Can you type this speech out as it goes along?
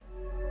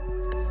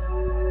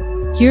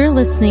You're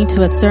listening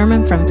to a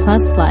sermon from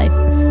Plus Life,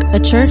 a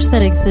church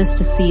that exists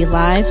to see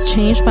lives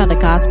changed by the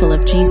gospel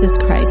of Jesus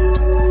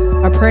Christ.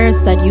 Our prayer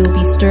is that you will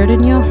be stirred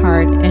in your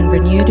heart and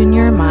renewed in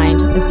your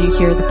mind as you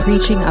hear the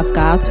preaching of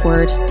God's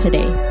word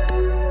today.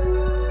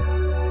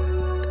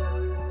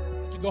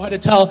 Go ahead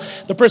and tell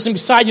the person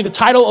beside you the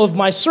title of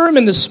my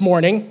sermon this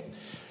morning,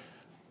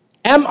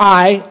 Am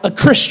I a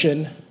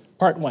Christian?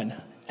 Part 1.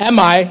 Am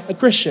I a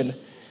Christian?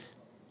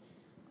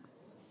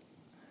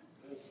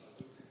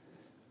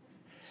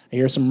 I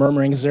hear some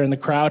murmurings there in the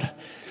crowd.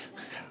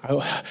 I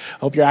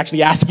hope you're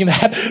actually asking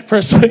that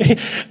personally.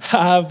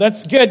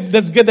 That's good.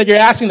 That's good that you're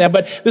asking that.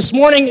 But this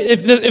morning,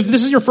 if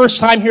this is your first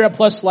time here at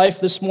Plus Life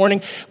this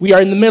morning, we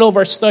are in the middle of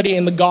our study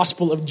in the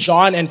Gospel of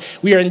John, and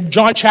we are in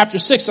John chapter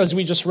 6, as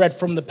we just read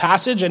from the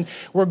passage, and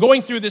we're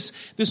going through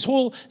this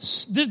whole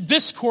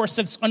discourse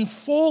that's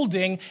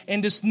unfolding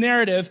in this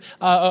narrative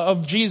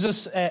of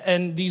Jesus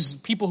and these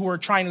people who are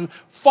trying to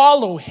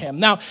follow him.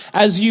 Now,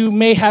 as you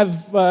may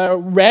have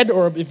read,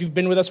 or if you've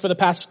been with us for the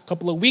past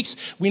couple of weeks,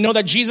 we know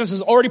that Jesus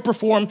has already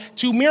performed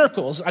 2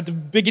 miracles at the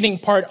beginning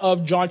part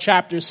of John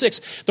chapter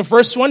 6. The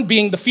first one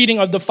being the feeding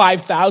of the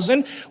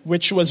 5,000,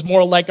 which was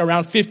more like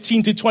around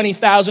 15 to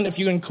 20,000 if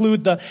you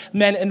include the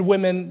men and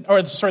women,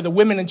 the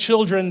women and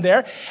children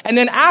there. And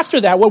then after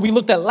that, what we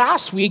looked at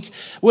last week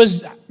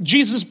was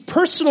Jesus'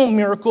 personal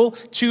miracle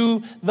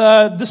to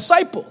the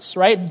disciples,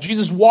 right?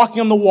 Jesus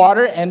walking on the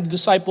water and the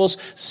disciples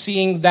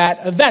seeing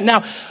that event.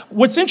 Now,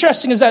 what's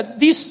interesting is that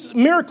these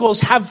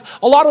miracles have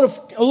a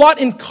lot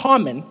in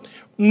common.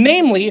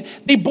 Namely,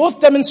 they both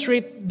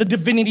demonstrate the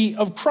divinity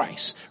of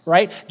Christ,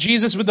 right?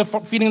 Jesus, with the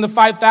feeding the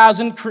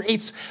 5,000,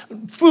 creates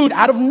food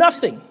out of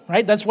nothing,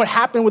 right? That's what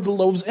happened with the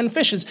loaves and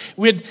fishes.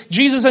 With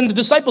Jesus and the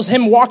disciples,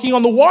 him walking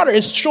on the water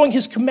is showing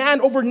his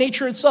command over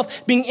nature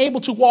itself, being able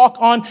to walk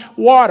on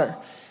water.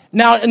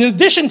 Now, in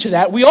addition to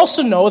that, we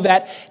also know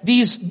that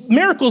these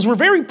miracles were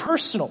very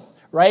personal.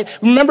 Right?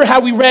 Remember how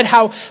we read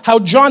how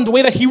John, the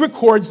way that he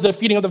records the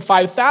feeding of the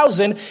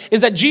 5,000 is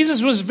that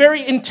Jesus was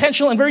very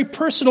intentional and very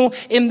personal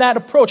in that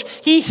approach.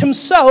 He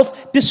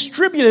himself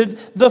distributed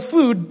the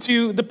food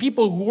to the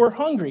people who were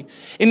hungry.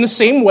 In the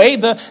same way,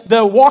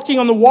 the walking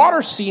on the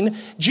water scene,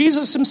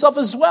 Jesus himself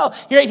as well.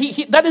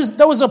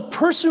 That was a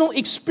personal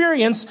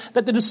experience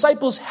that the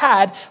disciples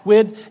had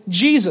with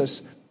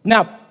Jesus.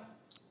 Now,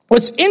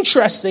 what's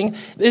interesting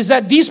is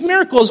that these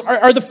miracles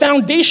are the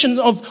foundation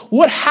of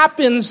what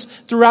happens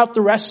throughout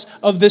the rest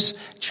of this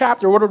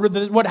chapter,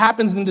 what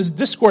happens in this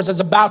discourse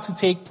that's about to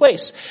take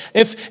place.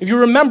 If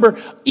you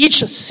remember,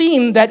 each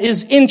scene that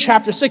is in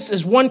chapter 6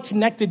 is one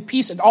connected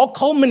piece. It all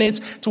culminates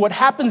to what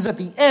happens at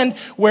the end,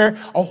 where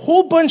a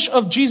whole bunch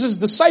of Jesus'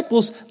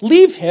 disciples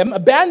leave him,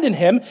 abandon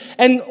him,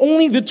 and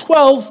only the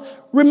 12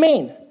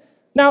 remain.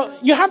 Now,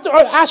 you have to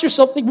ask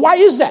yourself, why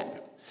is that?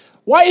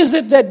 Why is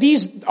it that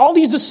all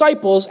these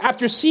disciples,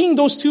 after seeing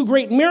those 2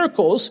 great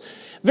miracles,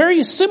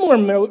 very similar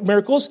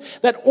miracles,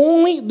 that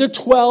only the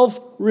 12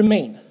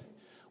 remain?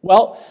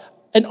 Well,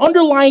 an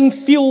underlying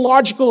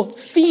theological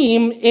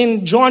theme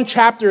in John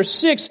chapter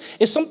 6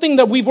 is something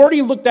that we've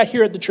already looked at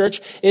here at the church,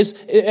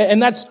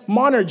 and that's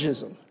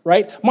monergism.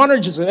 Right?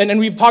 Monergism. And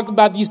we've talked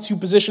about these 2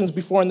 positions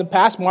before in the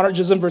past,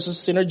 monergism versus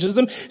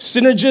synergism.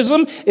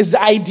 Synergism is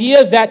the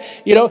idea that,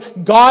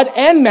 God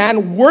and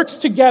man works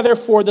together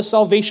for the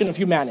salvation of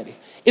humanity.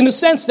 In the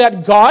sense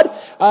that God,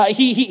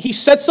 he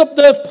sets up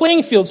the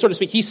playing field, so to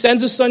speak. He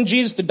sends his son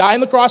Jesus to die on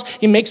the cross.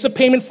 He makes the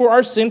payment for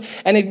our sin,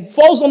 and it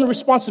falls on the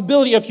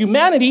responsibility of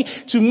humanity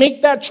to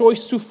make that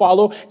choice to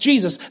follow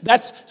Jesus.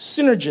 That's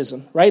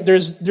synergism, right?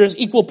 There's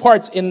equal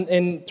parts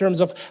in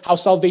terms of how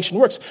salvation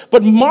works.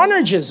 But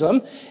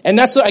monergism, and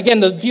that's again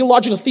the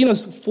theological theme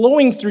that's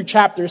flowing through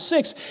chapter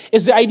 6,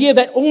 is the idea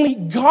that only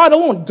God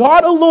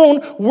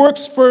alone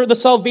works for the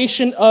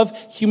salvation of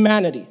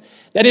humanity.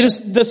 That it is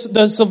the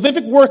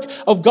salvific work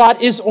of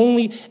God is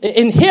only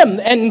in him.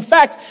 And in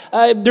fact,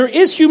 there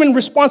is human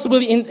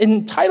responsibility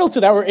entitled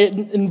to that or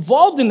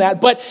involved in that.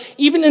 But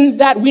even in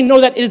that, we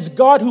know that it is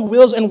God who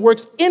wills and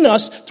works in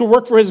us to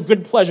work for his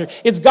good pleasure.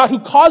 It's God who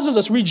causes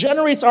us,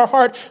 regenerates our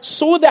heart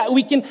so that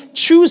we can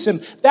choose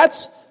him.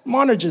 That's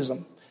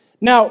monergism.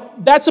 Now,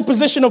 that's a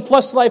position of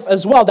Plus Life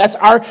as well. That's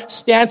our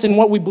stance in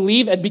what we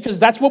believe, and because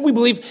that's what we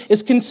believe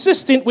is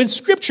consistent with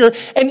Scripture,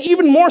 and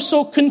even more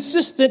so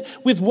consistent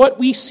with what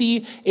we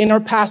see in our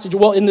passage.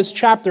 Well, in this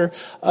chapter,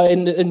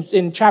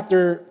 in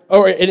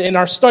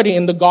our study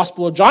in the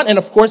Gospel of John, and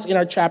of course in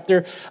our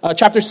chapter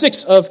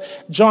 6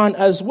 of John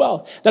as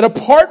well. That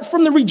apart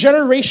from the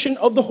regeneration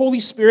of the Holy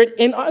Spirit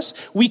in us,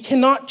 we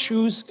cannot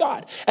choose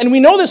God. And we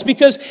know this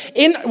because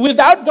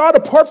without God,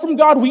 apart from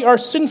God, we are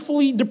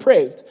sinfully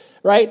depraved.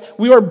 Right?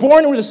 We are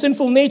born with a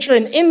sinful nature,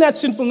 and in that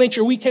sinful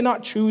nature, we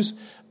cannot choose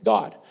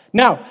God.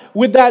 Now,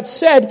 with that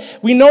said,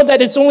 we know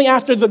that it's only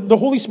after the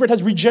Holy Spirit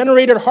has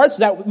regenerated our hearts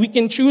that we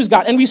can choose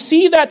God. And we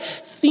see that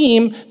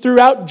theme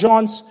throughout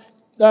John's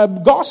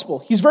gospel.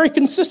 He's very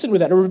consistent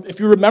with that. If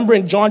you remember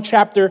in John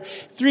chapter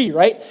 3,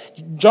 right?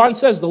 John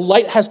says, the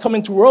light has come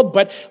into the world,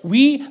 but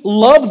we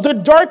love the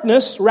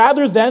darkness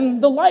rather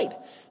than the light.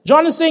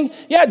 John is saying,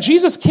 yeah,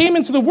 Jesus came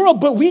into the world,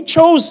 but we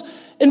chose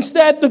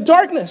instead the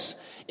darkness.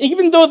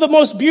 Even though the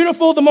most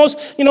beautiful, the most,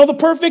 the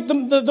perfect,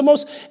 the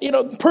most,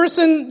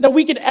 person that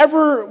we could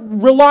ever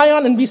rely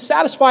on and be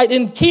satisfied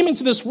in came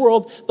into this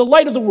world, the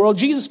light of the world,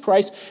 Jesus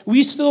Christ,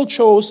 we still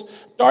chose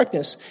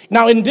darkness.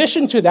 Now, in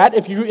addition to that,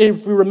 if you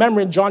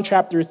remember in John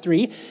chapter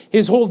 3,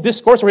 his whole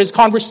discourse or his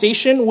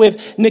conversation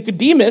with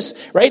Nicodemus,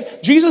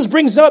 right? Jesus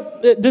brings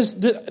up this,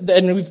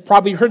 and we've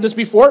probably heard this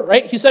before,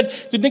 right? He said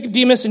to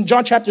Nicodemus in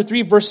John chapter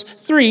 3, verse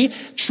 3,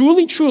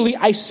 "Truly, truly,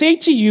 I say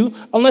to you,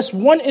 unless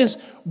one is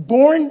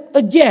born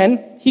again,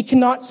 he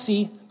cannot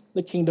see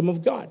the kingdom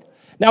of God."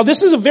 Now,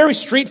 this is a very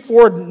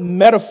straightforward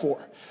metaphor,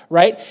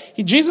 right?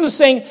 Jesus is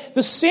saying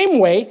the same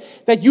way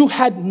that you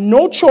had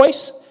no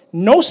choice,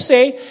 no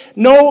say,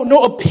 no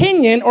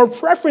opinion or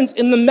preference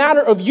in the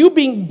matter of you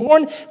being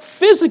born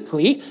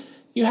physically,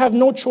 you have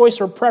no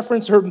choice or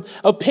preference or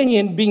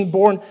opinion being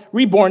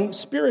reborn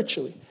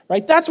spiritually.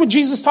 Right? That's what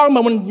Jesus is talking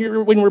about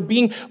when we're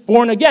being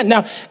born again.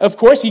 Now, of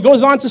course, he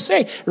goes on to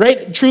say,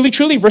 right? Truly,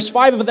 truly, verse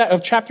 5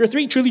 of chapter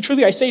 3, "Truly,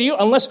 truly, I say to you,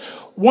 unless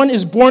one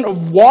is born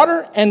of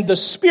water and the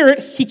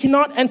Spirit, he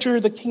cannot enter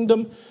the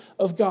kingdom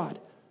of God."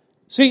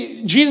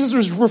 See, Jesus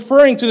was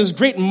referring to this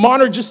great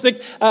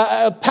monergistic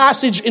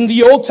passage in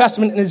the Old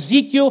Testament in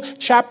Ezekiel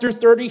chapter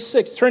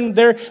 36. Turn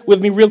there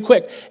with me real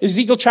quick.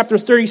 Ezekiel chapter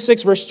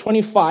 36, verse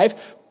 25,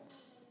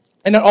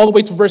 and then all the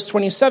way to verse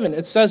 27.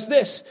 It says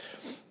this,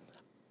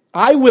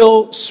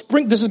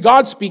 this is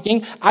God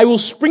speaking, "I will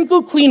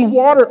sprinkle clean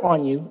water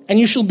on you, and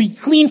you shall be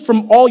clean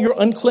from all your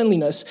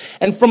uncleanliness,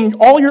 and from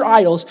all your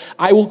idols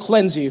I will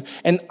cleanse you.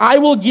 And I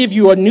will give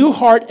you a new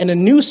heart, and a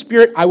new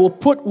spirit I will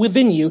put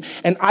within you,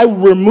 and I will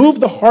remove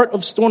the heart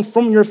of stone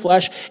from your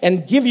flesh,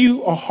 and give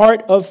you a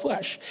heart of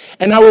flesh.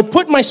 And I will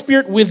put my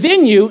spirit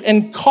within you,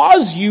 and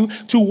cause you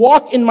to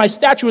walk in my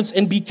statutes,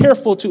 and be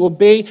careful to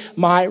obey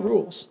my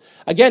rules."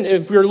 Again,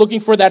 if we're looking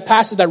for that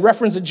passage, that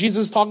reference that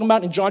Jesus is talking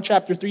about in John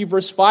chapter 3,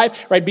 verse 5,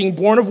 right? Being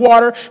born of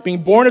water, being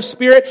born of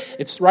spirit,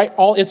 it's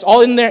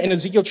all in there in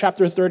Ezekiel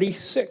chapter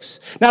 36.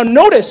 Now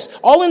notice,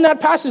 all in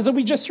that passage that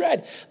we just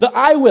read, the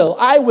I will.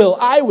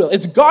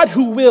 It's God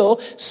who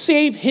will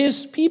save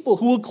his people,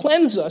 who will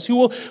cleanse us,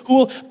 who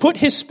will put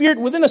his spirit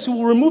within us, who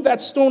will remove that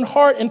stone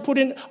heart and put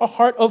in a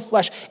heart of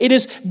flesh. It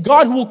is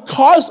God who will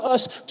cause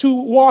us to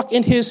walk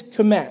in his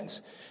commands.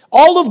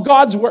 All of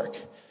God's work.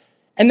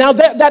 And now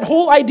that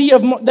whole idea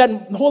of, that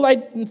whole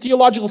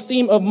theological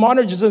theme of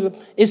monergism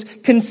is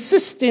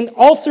consistent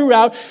all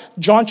throughout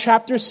John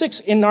chapter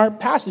 6 in our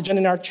passage and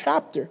in our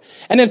chapter.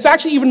 And it's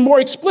actually even more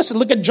explicit.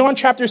 Look at John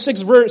chapter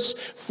 6 verse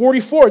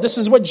 44. This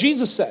is what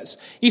Jesus says.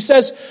 He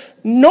says,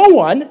 "No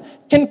one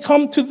can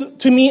come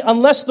to me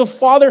unless the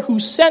Father who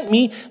sent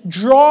me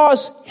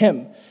draws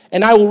him,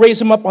 and I will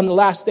raise him up on the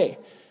last day."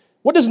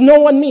 What does no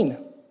one mean?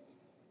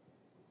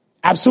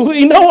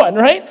 Absolutely no one,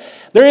 right?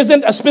 There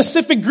isn't a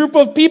specific group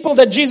of people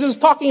that Jesus is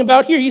talking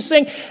about here. He's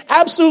saying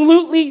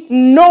absolutely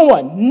no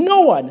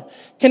one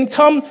can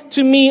come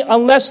to me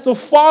unless the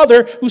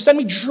Father who sent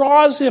me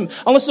draws him.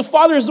 Unless the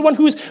Father is the one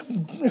who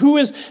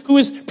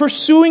is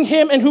pursuing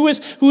him and who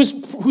is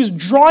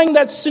drawing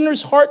that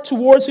sinner's heart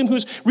towards him,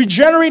 who's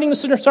regenerating the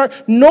sinner's heart.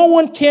 No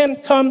one can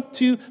come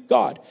to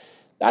God.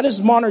 That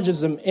is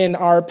monergism in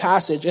our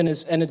passage, and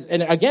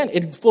again,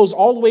 it flows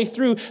all the way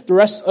through the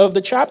rest of the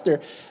chapter.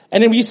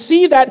 And then we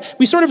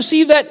sort of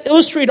see that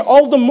illustrated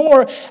all the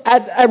more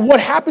at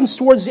what happens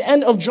towards the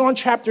end of John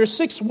chapter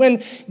 6,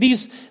 when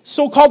these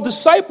so-called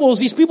disciples,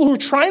 these people who are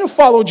trying to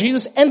follow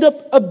Jesus, end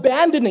up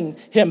abandoning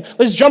him.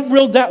 Let's jump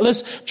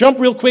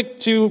real quick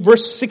to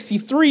verse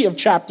 63 of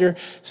chapter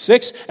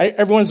 6.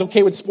 Everyone's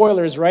okay with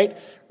spoilers, right?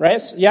 Right?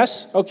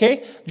 Yes?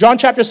 Okay. John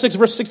chapter 6,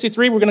 verse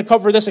 63. We're going to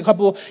cover this a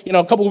couple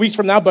of weeks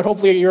from now, but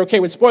hopefully you're okay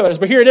with spoilers.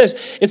 But here it is.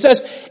 It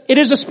says, "It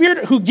is the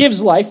Spirit who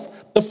gives life.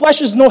 The flesh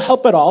is no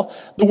help at all.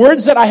 The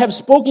words that I have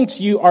spoken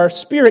to you are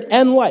spirit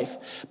and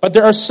life. But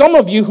there are some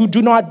of you who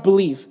do not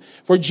believe.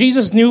 For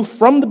Jesus knew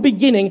from the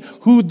beginning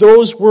who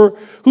those were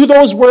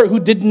who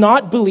did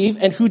not believe,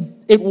 and who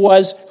it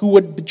was who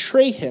would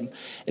betray him."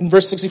 In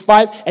verse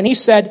 65, "And he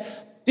said,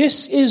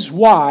 'This is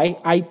why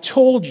I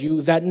told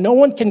you that no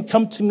one can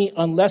come to me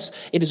unless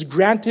it is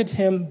granted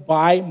him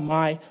by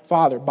my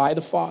Father,'" by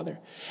the Father.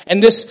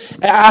 "And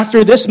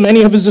after this,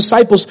 many of his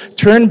disciples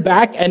turned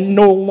back and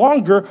no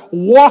longer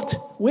walked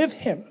with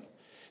him."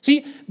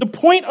 See, the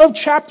point of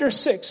chapter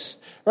 6,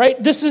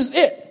 right? This is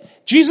it.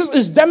 Jesus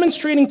is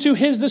demonstrating to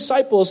his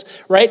disciples,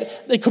 right?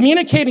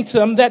 Communicating to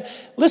them that,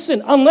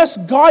 listen, unless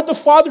God the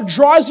Father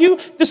draws you,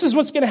 this is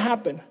what's going to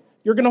happen.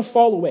 You're going to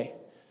fall away.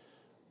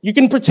 You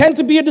can pretend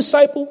to be a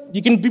disciple.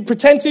 You can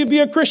pretend to be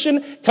a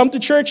Christian. Come to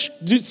church,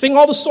 sing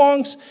all the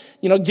songs.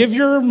 Give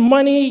your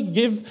money,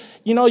 give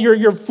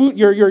your food,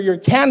 your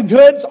canned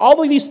goods, all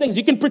of these things.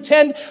 You can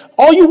pretend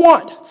all you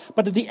want,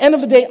 but at the end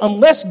of the day,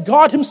 unless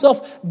God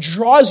Himself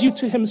draws you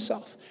to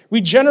Himself,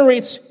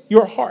 regenerates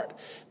your heart,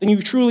 then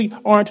you truly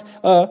aren't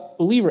a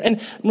believer.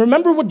 And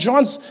remember what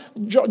John's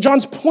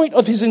point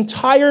of his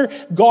entire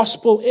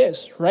gospel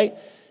is, right?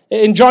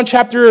 In John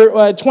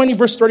chapter 20,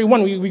 verse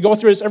 31, we go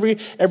through this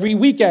every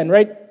weekend,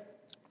 right?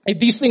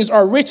 These things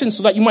are written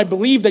so that you might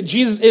believe that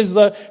Jesus is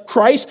the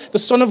Christ, the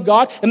Son of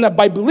God, and that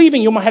by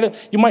believing you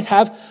might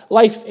have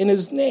life in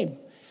his name.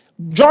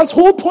 John's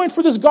whole point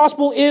for this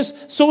gospel is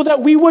so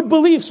that we would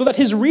believe, so that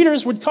his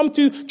readers would come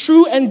to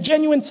true and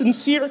genuine,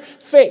 sincere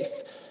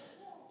faith.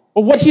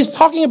 But what he's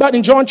talking about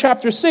in John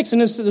chapter 6,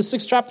 and this is the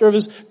 6th chapter of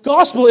his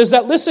gospel, is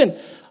that, listen,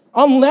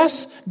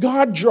 unless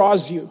God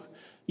draws you,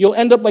 you'll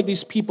end up like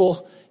these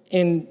people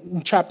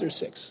in chapter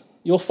 6.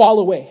 You'll fall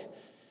away.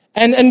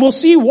 And we'll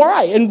see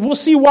why. And we'll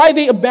see why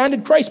they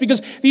abandoned Christ.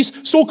 Because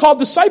these so-called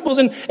disciples,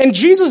 and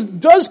Jesus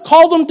does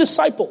call them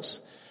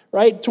disciples,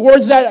 right?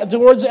 Towards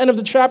the end of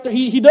the chapter,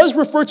 he does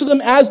refer to them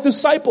as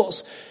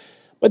disciples.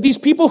 But these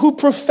people who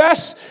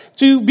profess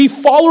to be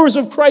followers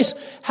of Christ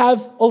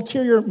have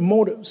ulterior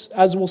motives,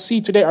 as we'll see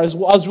today, as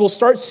we'll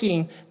start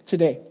seeing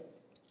today.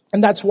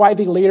 And that's why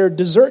they later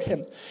desert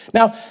him.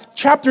 Now,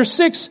 chapter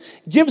 6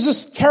 gives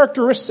us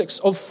characteristics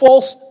of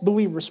false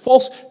believers,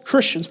 false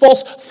Christians,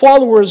 false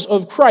followers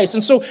of Christ.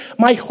 And so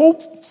my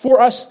hope for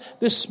us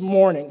this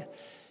morning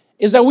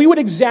is that we would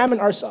examine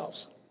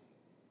ourselves.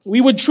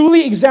 We would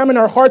truly examine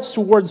our hearts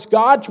towards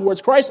God,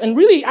 towards Christ, and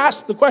really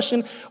ask the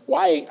question,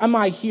 why am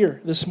I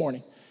here this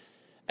morning?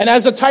 And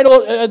as the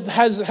title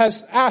has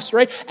asked,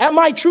 right, am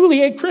I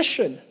truly a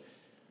Christian?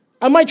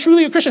 Am I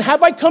truly a Christian?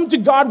 Have I come to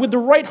God with the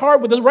right heart,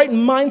 with the right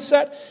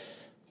mindset?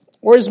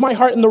 Or is my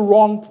heart in the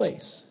wrong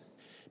place?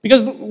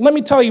 Because let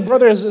me tell you,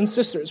 brothers and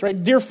sisters,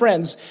 right, dear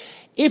friends,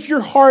 if your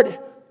heart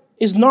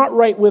is not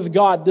right with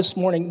God this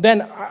morning,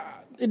 then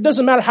it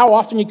doesn't matter how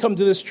often you come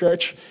to this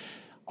church,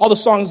 all the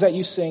songs that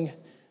you sing,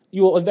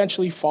 you will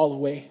eventually fall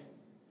away.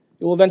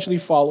 You will eventually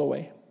fall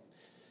away.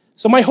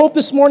 So my hope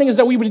this morning is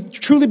that we would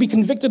truly be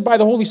convicted by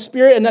the Holy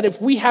Spirit, and that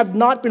if we have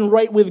not been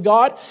right with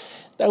God,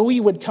 that we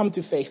would come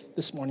to faith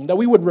this morning, that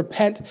we would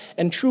repent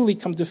and truly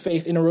come to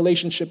faith in a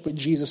relationship with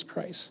Jesus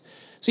Christ.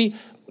 See,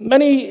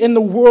 many in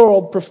the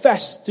world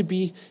profess to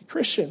be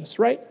Christians,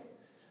 right?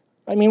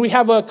 I mean, we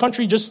have a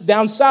country just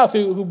down south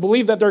who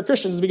believe that they're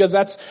Christians because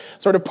that's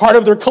sort of part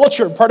of their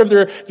culture, part of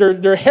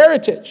their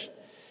heritage.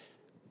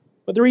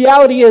 But the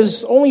reality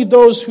is only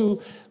those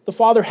who the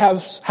Father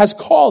has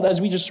called, as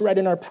we just read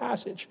in our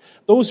passage,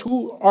 those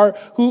who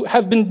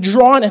have been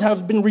drawn and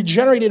have been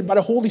regenerated by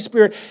the Holy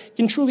Spirit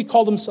can truly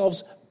call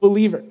themselves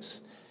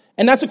believers.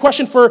 And that's a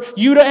question for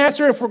you to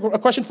answer, a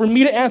question for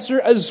me to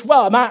answer as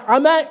well.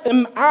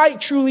 Am I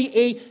truly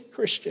a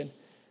Christian?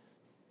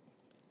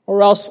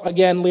 Or else,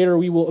 again, later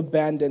we will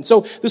abandon.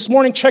 So this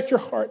morning, check your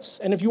hearts.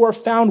 And if you are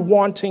found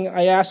wanting,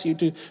 I ask you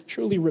to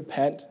truly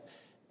repent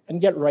and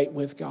get right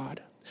with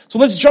God. So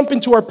let's jump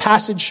into our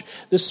passage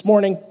this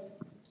morning.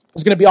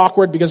 It's going to be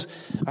awkward because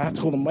I have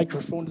to hold a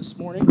microphone this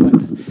morning.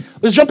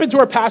 But let's jump into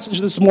our passage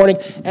this morning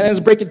and let's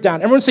break it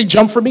down. Everyone say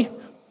jump for me.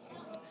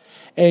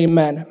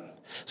 Amen.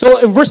 So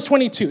in verse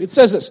 22, it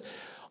says this.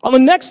 On the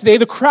next day,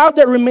 the crowd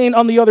that remained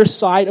on the other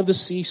side of the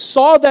sea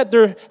saw that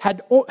there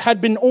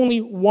had been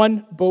only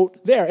one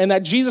boat there, and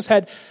that Jesus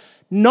had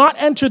not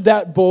entered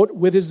that boat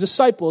with his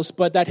disciples,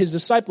 but that his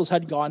disciples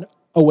had gone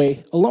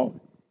away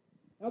alone.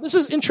 Now, this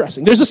is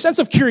interesting. There's a sense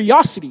of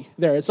curiosity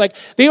there. It's like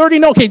they already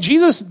know, okay,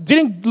 Jesus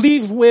didn't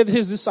leave with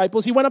his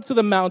disciples. He went up to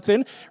the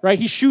mountain, right?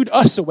 He shooed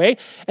us away.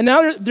 And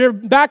now they're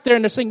back there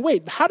and they're saying,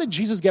 wait, how did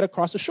Jesus get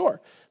across the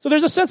shore? So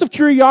there's a sense of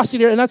curiosity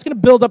there, and that's going to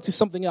build up to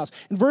something else.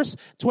 In verse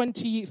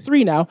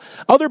 23 now,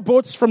 other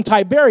boats from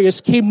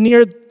Tiberias came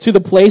near to the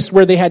place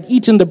where they had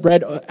eaten the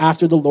bread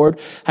after the Lord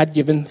had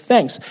given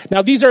thanks.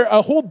 Now, these are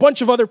a whole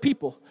bunch of other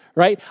people.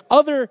 Right?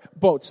 Other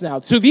boats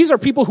now. So these are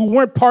people who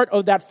weren't part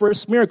of that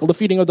first miracle, the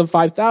feeding of the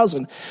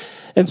 5,000.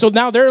 And so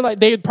now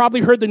they had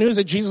probably heard the news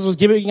that Jesus was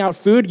giving out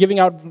food, giving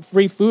out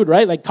free food,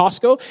 right? Like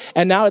Costco.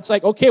 And now it's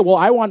like, okay, well,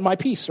 I want my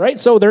piece, right?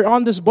 So they're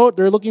on this boat.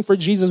 They're looking for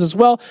Jesus as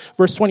well.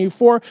 Verse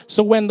 24.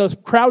 So when the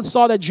crowd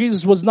saw that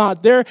Jesus was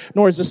not there,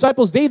 nor his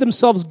disciples, they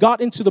themselves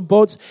got into the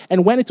boats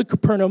and went into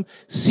Capernaum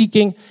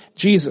seeking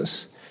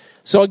Jesus.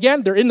 So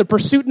again, they're in the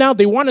pursuit now.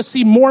 They want to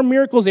see more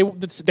miracles.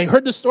 They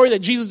heard the story that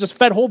Jesus just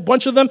fed a whole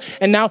bunch of them.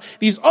 And now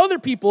these other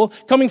people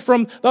coming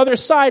from the other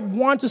side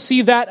want to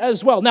see that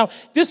as well. Now,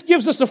 this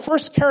gives us the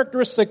first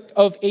characteristic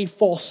of a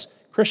false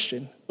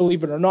Christian,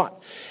 believe it or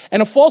not.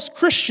 And a false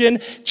Christian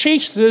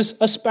chases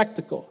a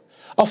spectacle.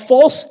 A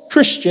false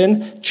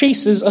Christian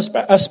chases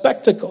a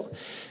spectacle.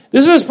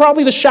 This is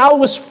probably the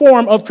shallowest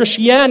form of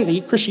Christianity,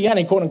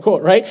 quote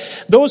unquote, right?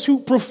 Those who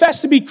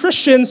profess to be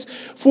Christians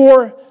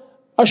for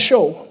a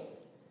show,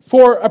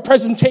 for a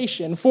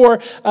presentation, for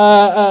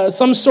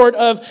some sort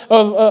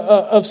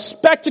of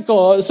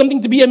spectacle,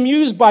 something to be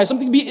amused by,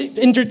 something to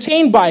be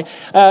entertained by.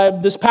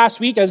 This past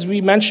week, as we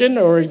mentioned,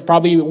 or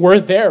probably were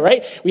there,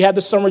 right? We had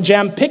the Summer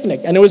Jam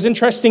picnic, and it was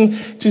interesting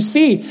to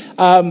see.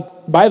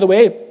 By the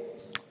way,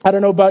 I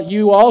don't know about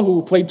you all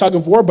who played tug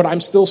of war, but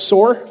I'm still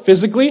sore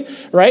physically,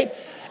 right?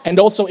 And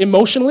also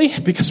emotionally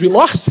because we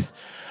lost.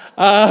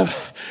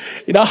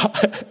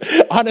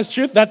 Honest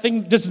truth, that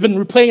thing just has been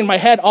replaying in my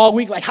head all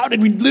week. Like, how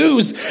did we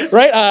lose,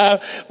 right?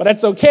 But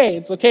that's okay.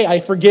 It's okay. I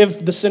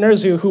forgive the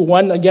sinners who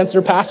won against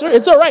their pastor.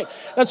 It's all right.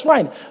 That's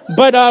fine.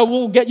 But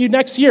we'll get you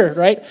next year,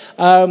 right?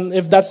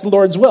 If that's the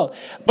Lord's will.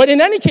 But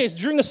in any case,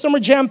 during the Summer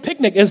Jam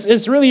picnic,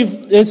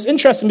 it's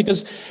interesting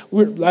because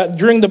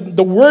during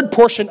the word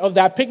portion of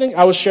that picnic,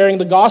 I was sharing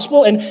the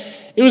gospel, and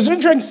it was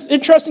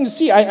interesting to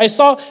see. I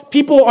saw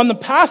people on the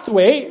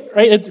pathway,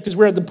 right, because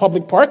we're at the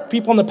public park,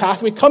 people on the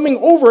pathway coming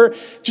over,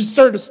 just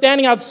sort of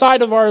standing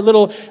outside of our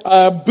little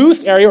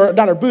booth area, or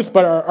not our booth,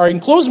 but our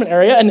enclosement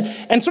area,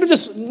 and sort of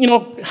just,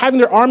 having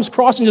their arms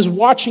crossed and just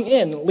watching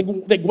in,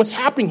 like what's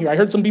happening here. I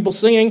heard some people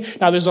singing.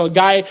 Now there's a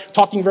guy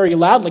talking very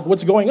loud, like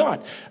what's going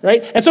on,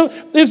 right? And so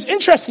it's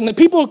interesting that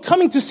people are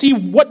coming to see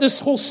what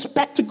this whole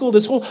spectacle,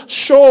 this whole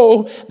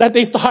show that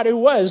they thought it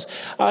was.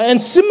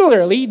 And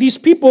similarly, these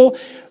people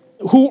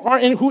who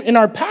in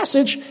our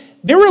passage,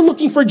 they were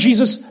looking for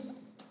Jesus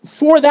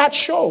for that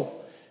show.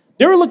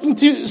 They were looking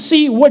to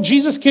see what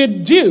Jesus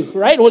could do,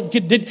 right?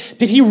 Did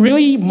he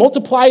really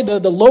multiply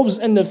the loaves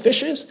and the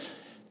fishes?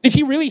 Did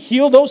he really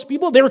heal those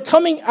people? They were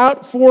coming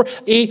out for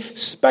a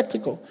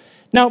spectacle.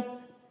 Now,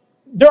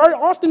 there are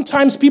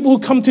oftentimes people who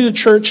come to the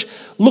church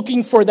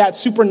looking for that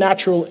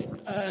supernatural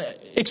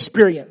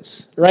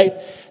experience, right?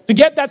 To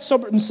get that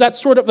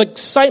sort of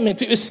excitement,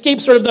 to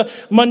escape sort of the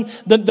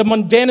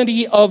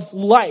mundanity of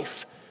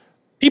life.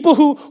 People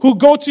who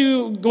go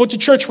to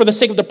church for the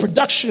sake of the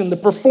production, the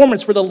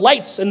performance, for the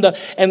lights and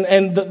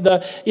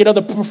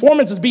the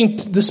performance is being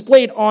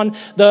displayed on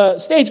the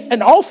stage,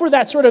 and all for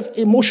that sort of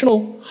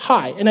emotional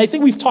high. And I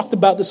think we've talked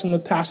about this in the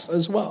past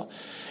as well.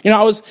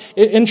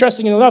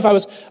 Interesting enough, I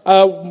was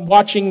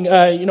watching,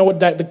 what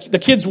the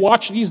kids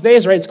watch these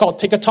days, right? It's called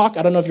TikTok.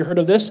 I don't know if you heard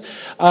of this.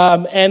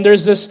 And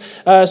there's this,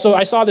 so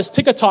I saw this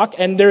TikTok,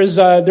 and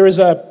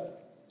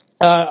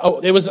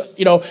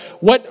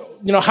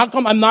how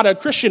come I'm not a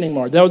Christian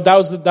anymore? That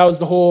was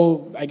the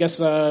whole, I guess,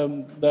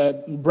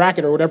 the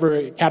bracket or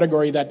whatever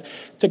category that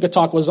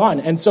TikTok was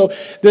on. And so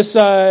this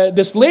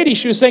lady,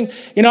 she was saying,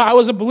 I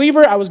was a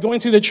believer. I was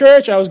going through the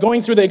church. I was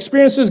going through the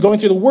experiences, going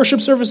through the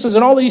worship services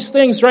and all these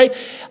things, right?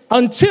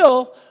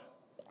 Until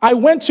I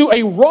went to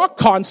a rock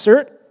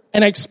concert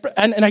and I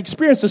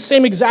experienced the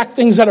same exact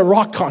things at a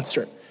rock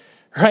concert,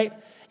 right?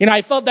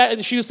 I felt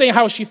that, she was saying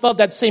how she felt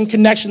that same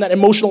connection, that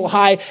emotional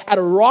high at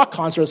a rock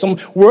concert, some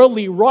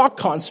worldly rock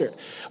concert.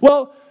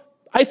 Well,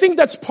 I think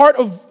that's part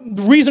of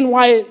the reason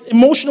why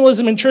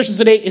emotionalism in churches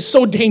today is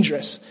so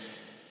dangerous.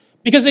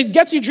 Because it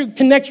gets you to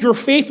connect your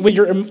faith with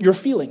your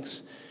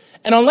feelings.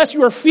 And unless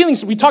you are feeling,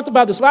 we talked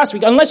about this last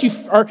week, unless you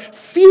are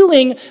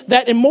feeling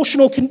that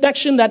emotional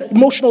connection, that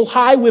emotional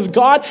high with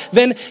God,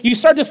 then you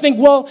start to think,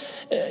 well,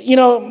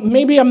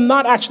 maybe I'm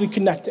not actually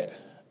connected.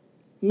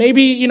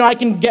 Maybe, I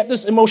can get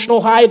this emotional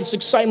high, this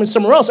excitement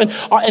somewhere else.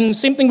 And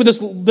same thing with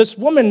this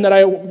woman that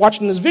I watched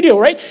in this video,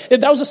 right?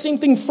 That was the same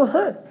thing for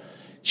her.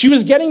 She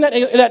was getting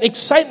that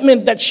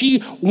excitement that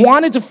she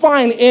wanted to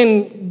find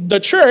in the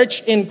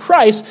church, in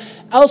Christ,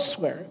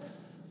 elsewhere.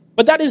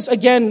 But that is,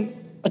 again,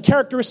 a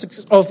characteristic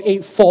of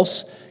a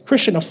false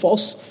Christian, a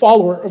false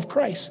follower of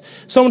Christ.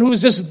 Someone who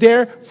is just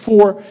there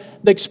for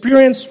the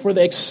experience, for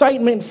the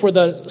excitement, for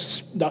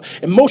the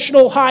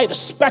emotional high, the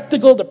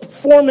spectacle, the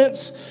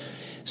performance.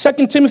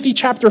 2 Timothy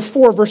chapter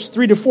 4, verse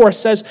 3-4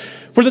 says,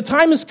 "For the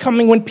time is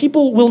coming when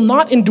people will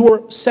not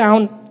endure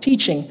sound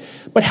teaching,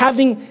 but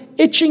having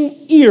itching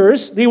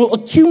ears, they will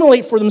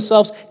accumulate for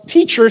themselves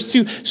teachers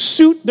to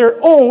suit their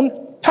own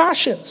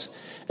passions,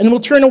 and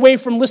will turn away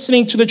from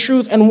listening to the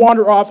truth and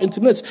wander off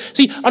into myths."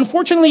 See,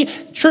 unfortunately,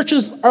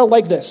 churches are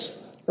like this,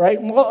 right?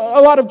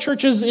 A lot of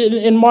churches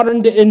in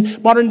modern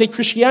day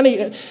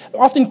Christianity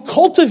often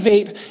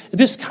cultivate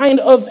this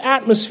kind of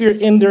atmosphere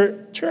in their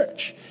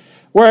church.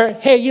 Where,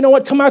 hey, you know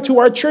what? Come out to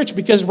our church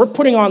because we're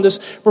putting on this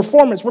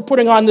performance. We're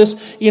putting on this,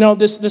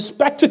 this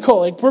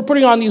spectacle. Like, we're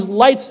putting on these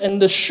lights and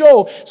this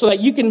show so that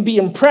you can be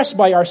impressed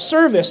by our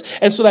service.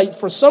 And so that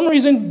for some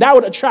reason, that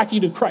would attract you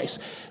to Christ.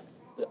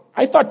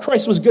 I thought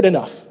Christ was good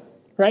enough,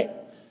 right?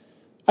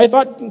 I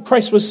thought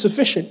Christ was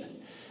sufficient.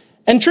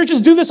 And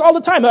churches do this all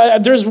the time.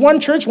 There's one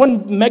church,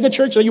 one mega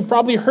church that you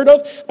probably heard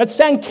of that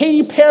sang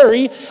Katy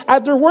Perry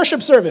at their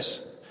worship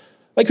service.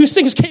 Like, who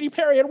sings Katy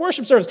Perry at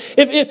worship service?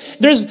 If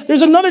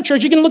there's another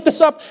church, you can look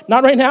this up,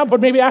 not right now, but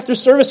maybe after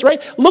service,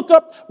 right? Look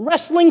up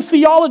wrestling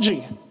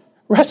theology.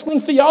 Wrestling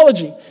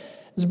theology.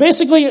 It's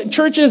basically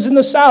churches in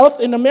the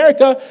South, in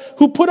America,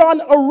 who put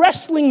on a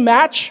wrestling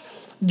match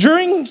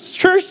during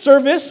church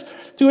service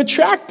to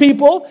attract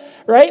people,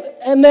 right?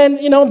 And then,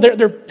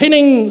 they're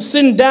pinning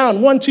sin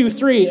down, 1, 2,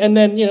 3, and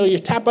then, you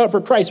tap out for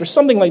Christ or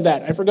something like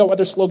that. I forgot what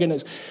their slogan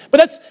is.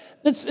 But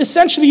that's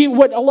essentially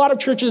what a lot of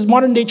churches,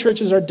 modern day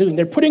churches, are doing.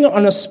 They're putting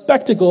on a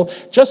spectacle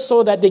just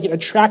so that they can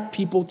attract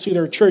people to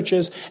their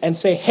churches and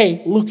say,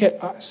 hey, look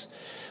at us.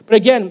 But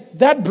again,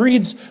 that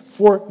breeds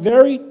for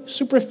very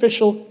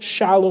superficial,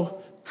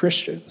 shallow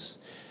Christians.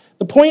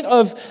 The point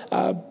of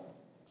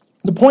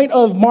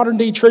modern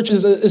day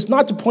churches is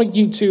not to point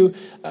you to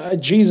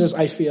Jesus,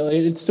 I feel.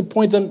 It's to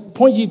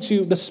point you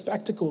to the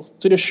spectacle,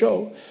 to the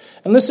show.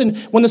 And listen,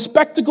 when the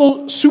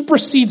spectacle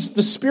supersedes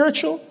the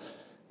spiritual,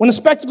 when the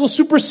spectacle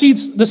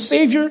supersedes the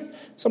Savior,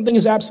 something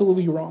is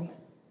absolutely wrong.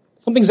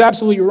 Something's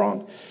absolutely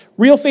wrong.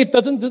 Real faith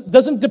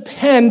doesn't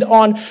depend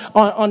on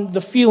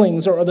the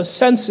feelings or the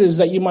senses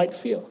that you might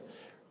feel,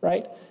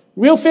 right?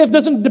 Real faith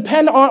doesn't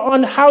depend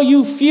on how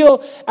you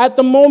feel at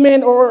the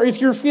moment or if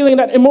you're feeling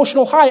that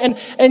emotional high.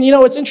 And you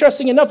know, it's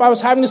interesting enough, I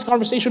was having this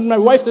conversation with my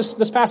wife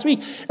this past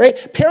week,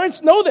 right?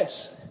 Parents know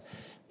this.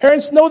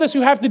 Parents know this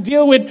who have to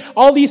deal with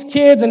all these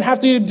kids and have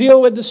to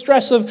deal with the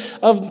stress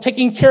of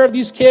taking care of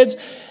these kids,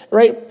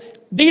 right?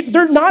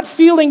 They're not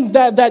feeling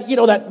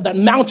that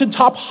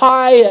mountaintop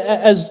high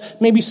as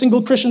maybe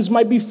single Christians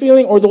might be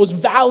feeling, or those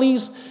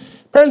valleys.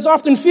 Parents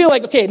often feel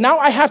like, okay, now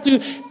I have to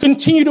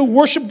continue to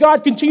worship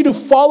God, continue to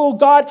follow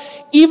God,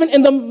 even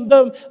in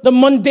the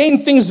mundane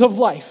things of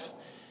life,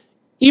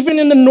 even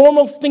in the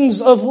normal things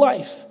of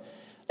life.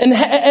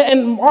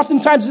 And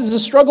oftentimes it's a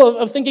struggle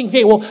of thinking,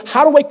 okay, well,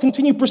 how do I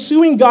continue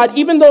pursuing God,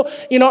 even though,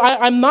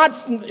 I'm not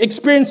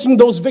experiencing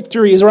those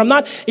victories, or I'm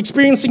not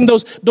experiencing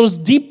those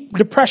deep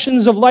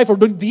depressions of life or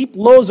the deep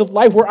lows of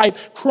life where I'm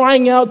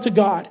crying out to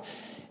God.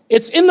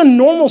 It's in the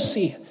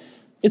normalcy.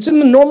 It's in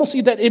the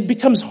normalcy that it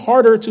becomes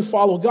harder to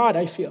follow God,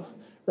 I feel,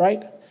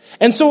 right?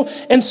 And so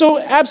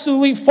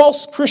absolutely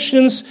false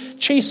Christians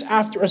chase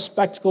after a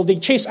spectacle. They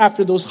chase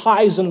after those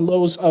highs and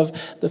lows of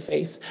the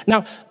faith.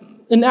 Now,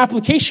 in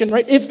application,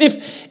 right?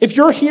 If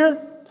you're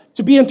here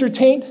to be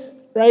entertained,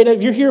 right?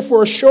 If you're here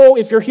for a show,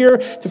 if you're here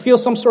to feel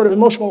some sort of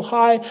emotional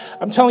high,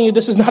 I'm telling you,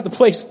 this is not the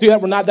place to do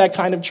that. We're not that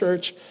kind of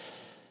church.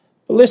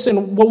 But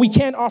listen, what we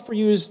can offer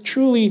you is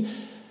truly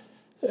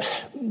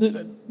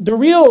the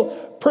real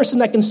person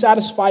that can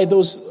satisfy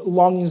those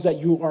longings that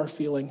you are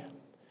feeling.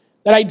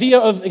 That idea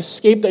of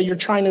escape that you're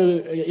trying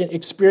to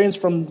experience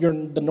from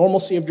the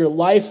normalcy of your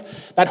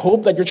life, that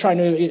hope that you're trying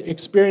to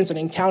experience and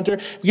encounter,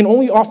 we can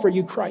only offer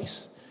you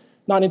Christ,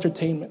 not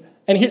entertainment.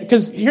 And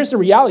because here's the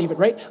reality of it,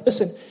 right?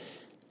 Listen,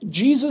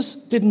 Jesus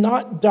did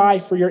not die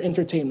for your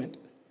entertainment.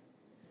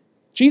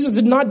 Jesus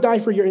did not die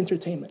for your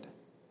entertainment.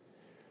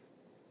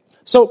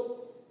 So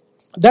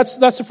that's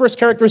the first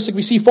characteristic.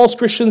 We see false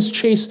Christians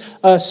chase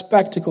a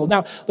spectacle.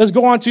 Now, let's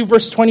go on to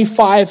verse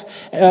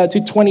 25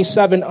 to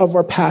 27 of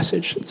our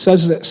passage. It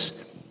says this.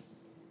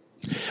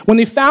 When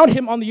they found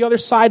him on the other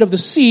side of the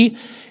sea,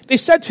 they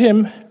said to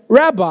him,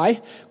 Rabbi,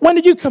 when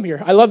did you come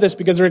here? I love this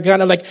because they're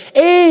kind of like,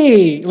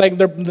 hey, like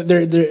they're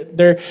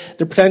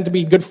pretending to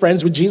be good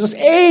friends with Jesus.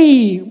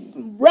 Hey,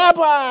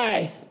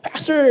 Rabbi,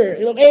 Pastor,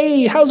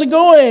 hey, how's it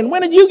going?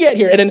 When did you get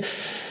here?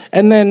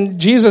 And then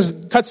Jesus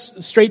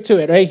cuts straight to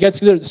it, right? He gets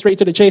straight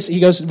to the chase. He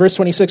goes, verse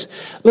 26,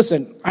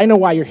 listen, I know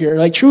why you're here.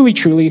 Like, truly,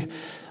 truly,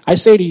 I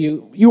say to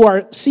you, you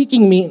are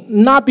seeking me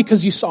not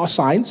because you saw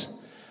signs,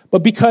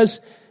 but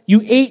because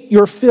you ate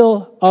your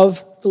fill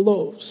of the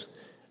loaves.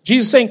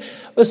 Jesus is saying,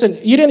 listen,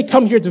 you didn't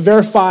come here to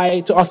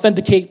verify, to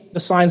authenticate the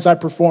signs I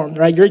performed,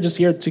 right? You're just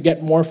here to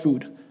get more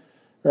food,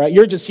 right?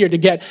 You're just here to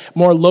get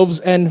more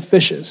loaves and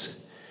fishes.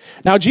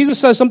 Now, Jesus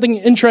says something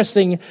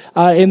interesting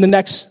in the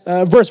next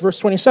verse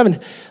 27.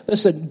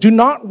 Listen, do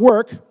not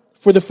work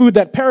for the food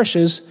that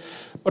perishes,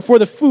 but for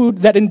the food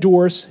that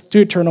endures to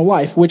eternal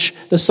life, which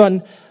the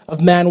Son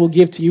of Man will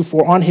give to you,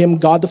 for on him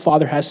God the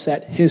Father has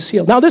set his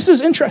seal. Now, this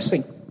is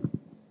interesting.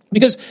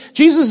 Because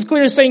Jesus is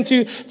clearly saying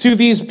to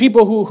these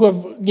people who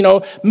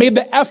have, made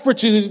the effort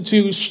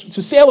to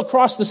sail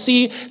across the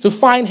sea to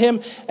find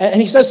him,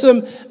 and he says to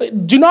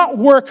them, do not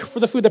work for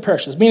the food that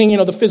perishes, meaning,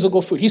 the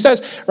physical food. He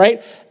says,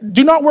 right,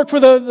 do not work for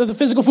the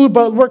physical food,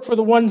 but work for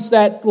the ones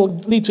that will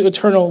lead to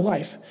eternal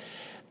life.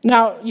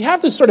 Now, you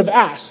have to sort of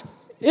ask,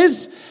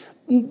 is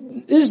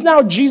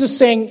now Jesus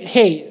saying,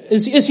 hey,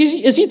 is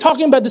he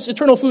talking about this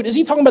eternal food? Is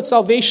he talking about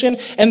salvation?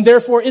 And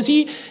therefore, is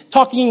he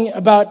talking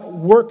about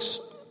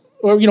works,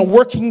 or,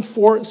 working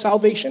for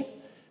salvation,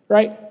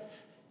 right?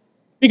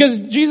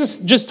 Because Jesus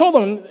just told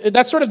them,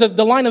 that's sort of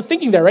the line of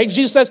thinking there, right?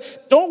 Jesus says,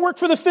 don't work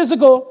for the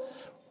physical,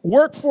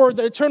 work for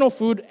the eternal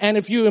food. And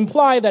if you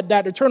imply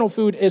that eternal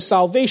food is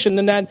salvation,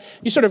 then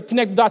you sort of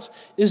connect the dots.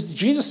 Is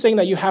Jesus saying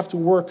that you have to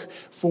work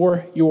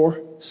for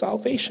your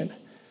salvation?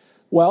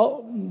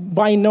 Well,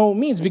 by no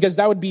means, because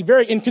that would be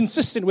very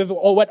inconsistent with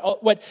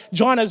what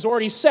John has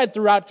already said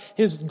throughout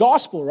his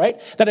gospel, right?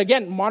 That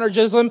again,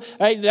 monergism,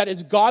 right? That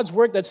is God's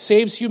work that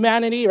saves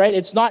humanity, right?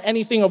 It's not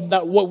anything of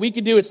that what we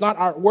can do. It's not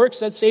our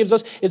works that saves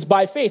us. It's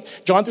by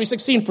faith. John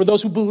 3:16, for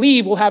those who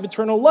believe will have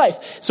eternal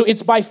life. So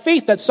it's by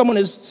faith that someone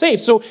is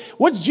saved. So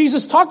what's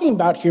Jesus talking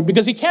about here?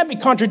 Because he can't be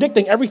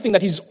contradicting everything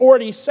that he's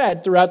already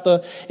said throughout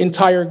the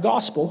entire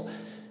gospel.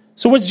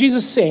 So what's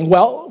Jesus saying?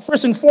 Well,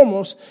 first and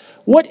foremost,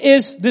 what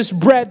is this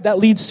bread that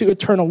leads to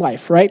eternal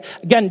life, right?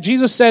 Again,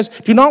 Jesus says,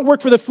 do not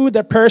work for the food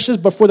that perishes,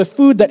 but for the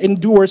food that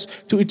endures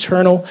to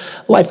eternal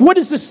life. What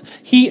is this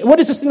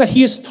thing that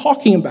he is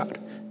talking about?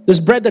 This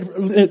bread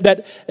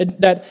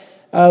that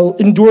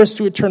endures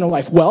to eternal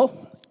life. Well,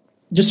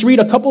 just read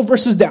a couple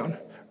verses down,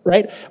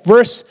 right?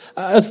 Verse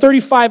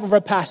 35 of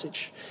our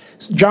passage.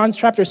 John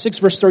chapter 6,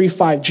 verse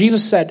 35.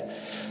 Jesus said,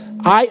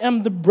 I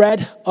am the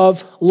bread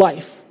of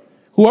life.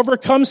 Whoever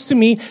comes to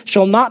me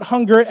shall not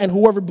hunger, and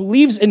whoever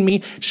believes in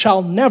me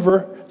shall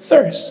never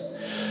thirst.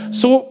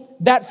 So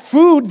that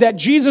food that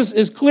Jesus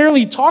is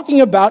clearly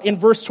talking about in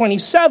verse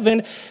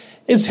 27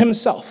 is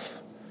himself.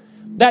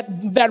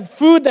 That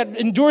food that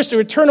endures to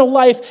eternal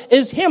life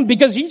is him,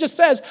 because he just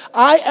says,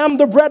 I am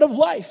the bread of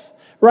life.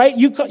 Right?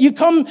 You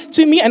come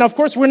to me, and of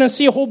course we're going to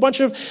see a whole bunch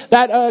of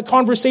that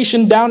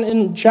conversation down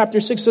in chapter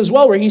 6 as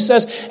well, where he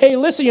says, hey,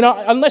 listen,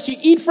 unless you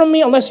eat from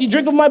me, unless you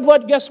drink of my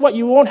blood, guess what?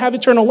 You won't have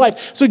eternal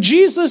life. So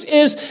Jesus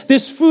is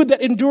this food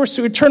that endures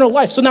to eternal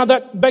life. So now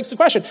that begs the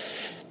question,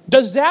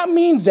 does that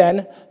mean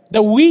then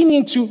that we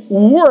need to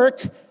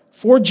work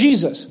for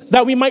Jesus,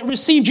 that we might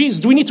receive Jesus?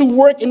 Do we need to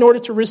work in order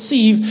to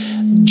receive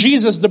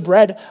Jesus, the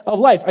bread of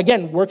life?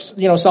 Again, works,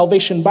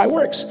 salvation by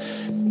works.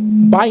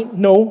 By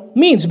no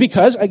means,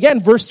 because again,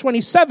 verse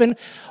 27,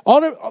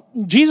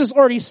 Jesus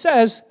already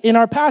says in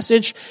our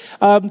passage,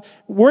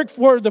 work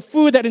for the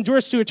food that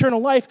endures to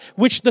eternal life,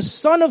 which the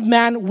Son of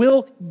Man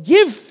will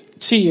give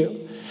to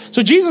you.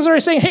 So Jesus is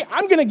already saying, hey,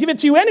 I'm going to give it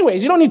to you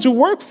anyways. You don't need to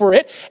work for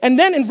it. And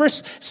then in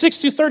verse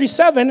 6 to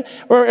 37,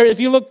 or if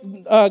you look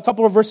a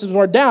couple of verses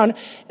more down,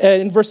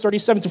 in verse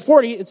 37 to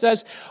 40, it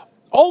says,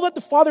 all that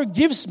the Father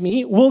gives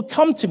me will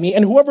come to me,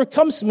 and whoever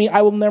comes to me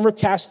I will never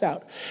cast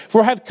out. For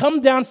I have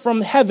come down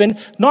from heaven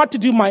not to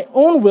do my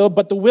own will,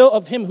 but the will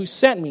of him who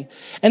sent me.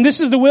 And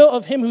this is the will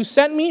of him who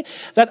sent me,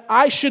 that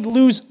I should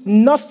lose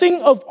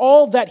nothing of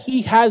all that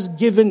he has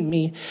given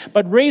me,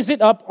 but raise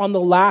it up on the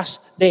last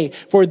day.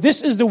 For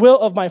this is the will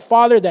of my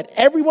Father, that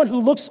everyone who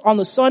looks on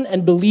the Son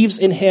and believes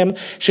in him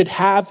should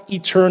have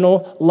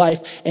eternal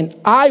life, and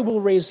I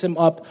will raise him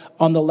up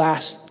on the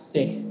last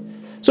day.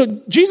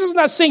 So Jesus is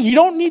not saying you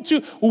don't need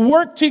to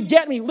work to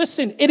get me.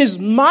 Listen, it is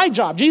my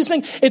job. Jesus is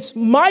saying it's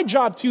my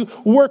job to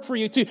work for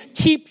you, to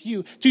keep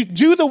you, to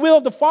do the will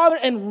of the Father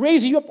and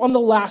raise you up on the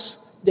last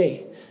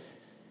day.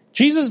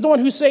 Jesus is the one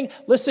who's saying,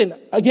 listen,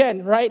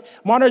 again, right?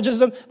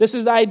 Monergism, this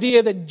is the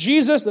idea that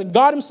Jesus, that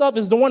God himself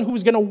is the one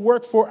who's going to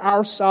work for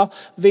our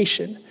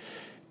salvation.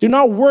 Do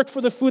not work for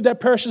the food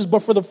that perishes, but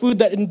for the food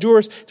that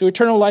endures to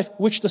eternal life,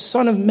 which the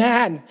Son of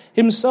Man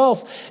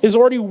himself is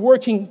already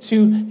working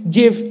to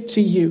give to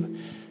you.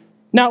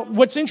 Now,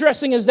 what's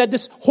interesting is that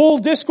this whole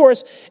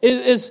discourse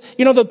is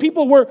the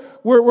people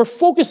were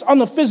focused on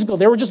the physical.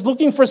 They were just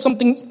looking for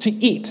something to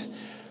eat.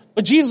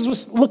 But Jesus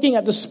was looking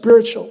at the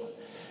spiritual.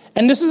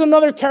 And this is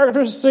another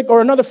characteristic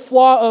or another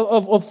flaw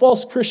of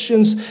false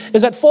Christians,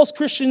 is that false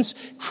Christians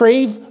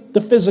crave the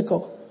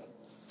physical.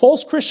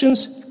 False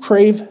Christians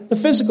crave the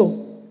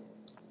physical.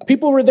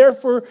 People were there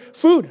for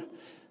food,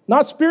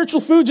 not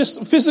spiritual food,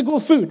 just physical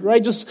food,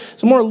 right? Just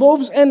some more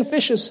loaves and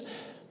fishes.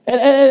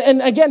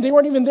 And again, they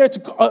weren't even there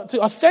to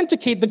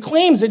authenticate the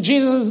claims that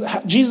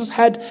Jesus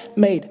had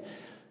made.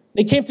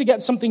 They came to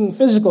get something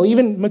physical,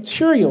 even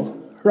material,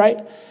 right?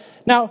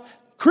 Now,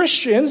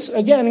 Christians,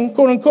 again,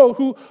 quote unquote,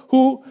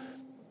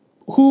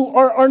 who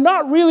are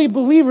not really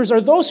believers,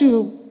 are those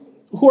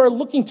who are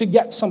looking to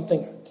get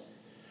something,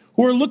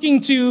 who are looking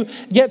to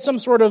get some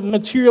sort of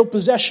material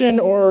possession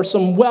or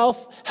some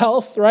wealth,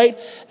 health, right?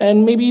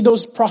 And maybe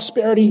those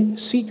prosperity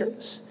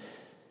seekers.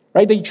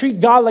 Right? They treat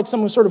God like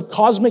some sort of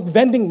cosmic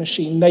vending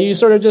machine that you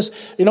sort of just,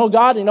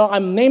 God,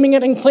 I'm naming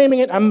it and claiming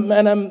it.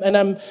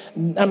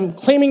 I'm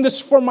claiming this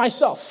for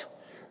myself.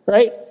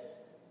 Right?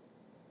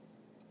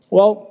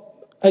 Well,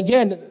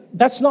 again,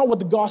 that's not what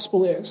the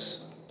gospel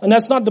is. And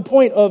that's not the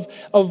point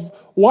of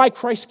why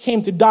Christ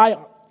came to die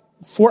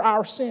for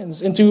our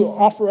sins and to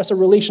offer us a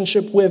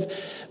relationship with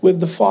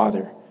the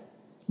Father.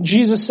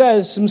 Jesus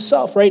says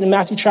himself, right, in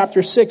Matthew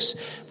chapter 6,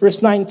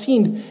 verse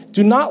 19,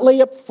 do not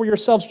lay up for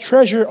yourselves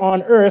treasure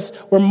on earth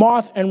where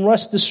moth and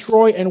rust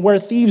destroy and where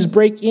thieves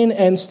break in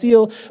and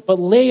steal, but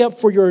lay up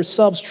for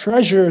yourselves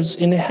treasures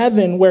in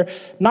heaven where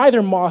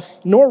neither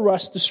moth nor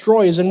rust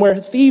destroys and where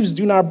thieves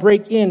do not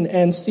break in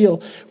and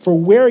steal. For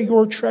where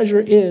your treasure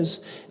is,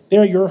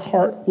 there your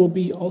heart will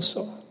be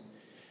also.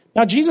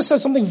 Now, Jesus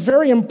says something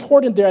very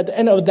important there at the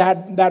end of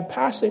that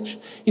passage.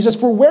 He says,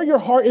 for where your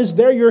heart is,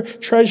 there your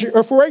treasure,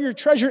 or for where your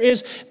treasure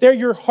is, there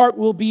your heart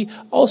will be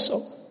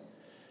also.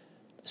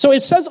 So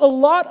it says a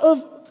lot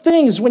of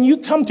things when you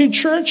come to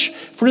church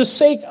for the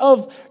sake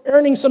of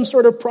earning some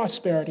sort of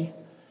prosperity,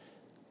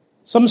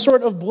 some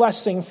sort of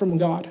blessing from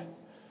God.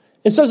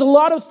 It says a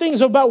lot of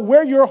things about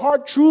where your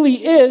heart truly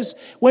is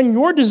when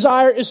your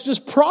desire is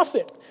just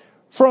profit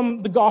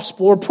from the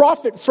gospel or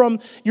profit from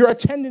your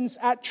attendance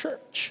at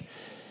church.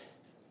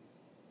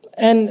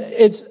 And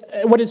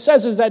what it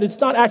says is that it's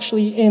not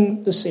actually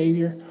in the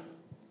Savior.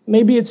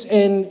 Maybe it's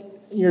in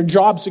your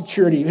job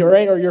security,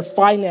 right? Or your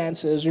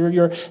finances or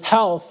your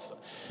health.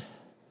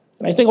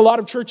 And I think a lot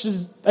of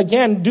churches,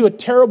 again, do a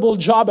terrible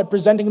job at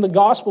presenting the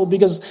gospel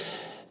because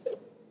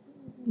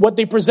what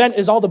they present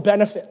is all the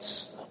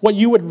benefits, what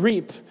you would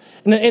reap.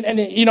 And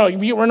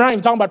we're not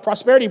even talking about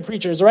prosperity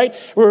preachers, right?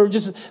 We're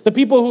just the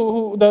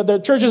people the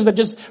churches that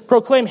just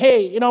proclaim,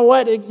 hey, you know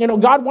what?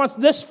 God wants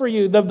this for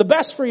you, the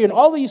best for you, and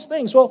all these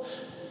things. Well,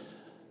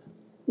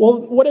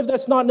 what if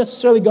that's not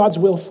necessarily God's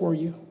will for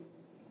you?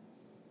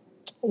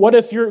 What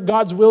if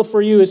God's will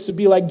for you is to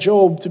be like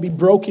Job, to be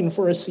broken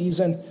for a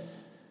season,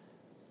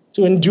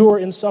 to endure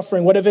in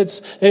suffering? What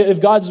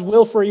if God's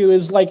will for you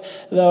is like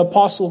the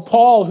Apostle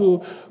Paul,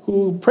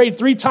 who prayed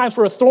 3 times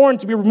for a thorn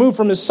to be removed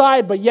from his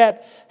side, but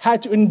yet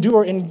had to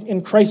endure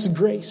in Christ's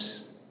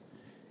grace?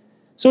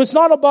 So it's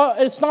not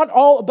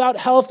all about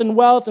health and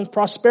wealth and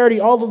prosperity,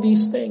 all of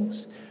these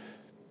things.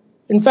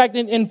 In fact,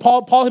 in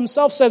Paul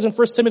himself says in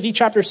 1 Timothy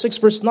chapter 6,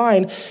 verse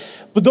 9,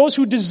 but those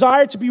who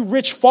desire to be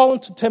rich fall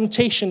into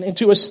temptation,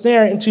 into a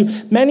snare, into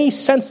many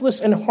senseless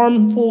and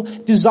harmful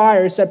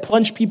desires that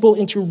plunge people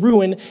into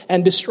ruin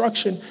and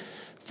destruction.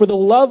 For the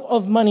love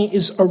of money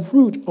is a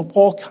root of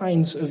all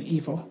kinds of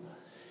evil.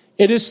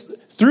 It is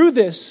through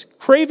this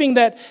craving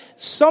that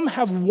some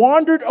have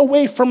wandered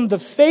away from the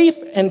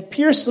faith and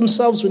pierced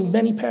themselves with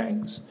many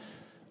pangs.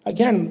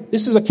 Again,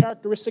 this is a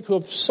characteristic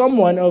of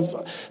someone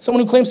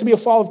who claims to be a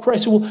follower of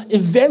Christ, who will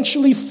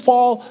eventually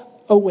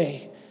fall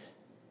away.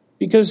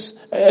 Because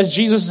as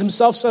Jesus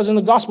himself says in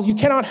the gospel, you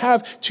cannot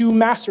have 2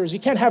 masters. You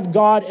can't have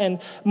God and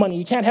money.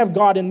 You can't have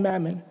God and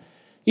mammon.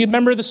 You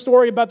remember the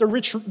story about the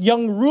rich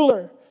young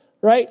ruler,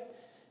 right?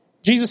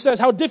 Jesus says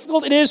how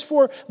difficult it is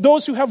for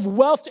those who have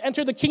wealth to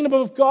enter the kingdom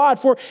of God.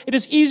 For it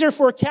is easier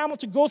for a camel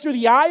to go through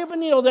the eye of a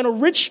needle than a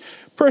rich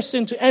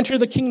person to enter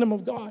the kingdom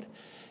of God.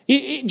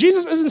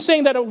 Jesus isn't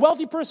saying that a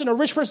wealthy person, a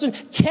rich person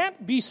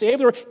can't be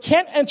saved or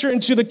can't enter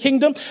into the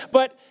kingdom,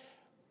 but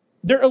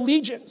their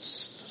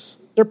allegiance,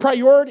 their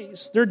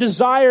priorities, their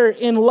desire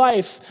in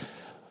life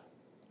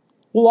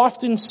will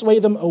often sway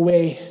them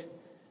away.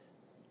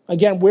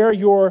 Again, where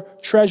your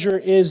treasure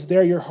is,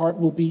 there your heart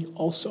will be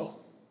also.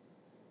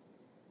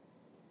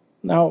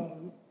 Now,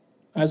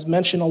 as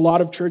mentioned, a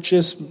lot of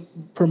churches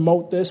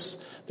promote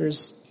this.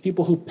 There's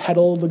people who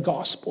peddle the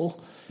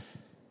gospel.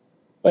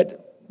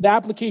 But the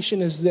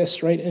application is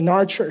this, right? In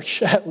our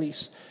church, at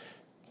least.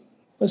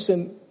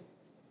 Listen,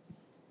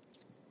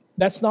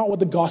 that's not what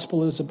the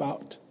gospel is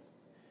about.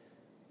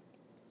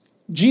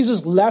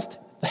 Jesus left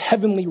the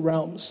heavenly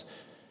realms,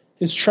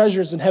 his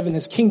treasures in heaven,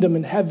 his kingdom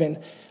in heaven,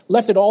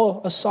 left it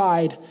all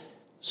aside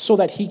so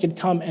that he could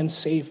come and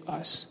save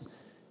us.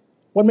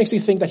 What makes you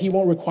think that he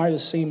won't require the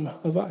same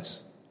of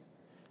us?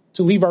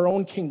 To leave our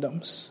own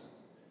kingdoms,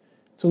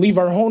 to leave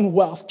our own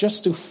wealth,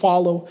 just to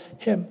follow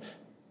him.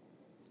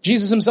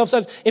 Jesus himself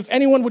said, if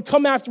anyone would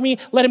come after me,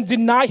 let him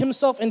deny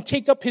himself and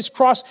take up his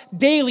cross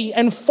daily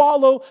and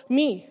follow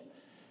me.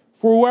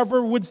 For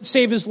whoever would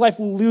save his life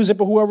will lose it,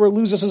 but whoever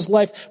loses his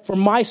life for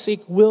my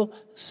sake will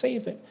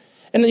save it.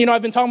 And,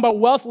 I've been talking about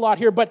wealth a lot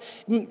here, but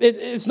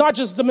it's not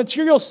just the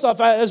material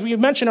stuff, as we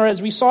mentioned, or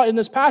as we saw in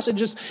this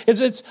passage.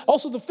 It's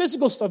also the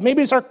physical stuff.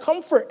 Maybe it's our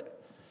comfort.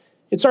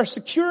 It's our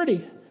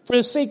security for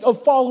the sake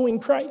of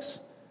following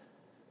Christ.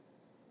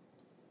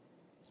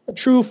 A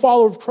true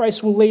follower of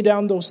Christ will lay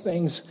down those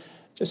things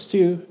just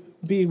to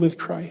be with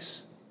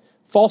Christ.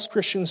 False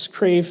Christians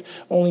crave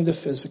only the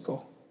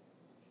physical.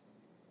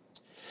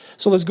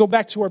 So let's go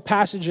back to our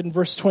passage in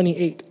verse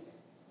 28.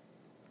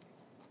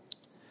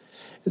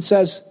 It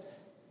says,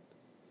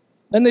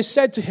 then they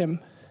said to him,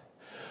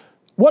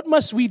 what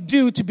must we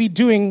do to be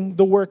doing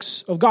the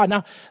works of God?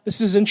 Now,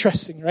 this is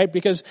interesting, right?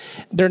 Because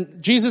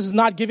Jesus is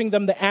not giving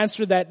them the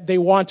answer that they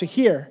want to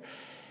hear.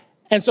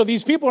 And so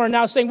these people are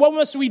now saying, what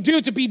must we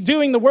do to be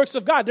doing the works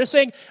of God? They're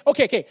saying,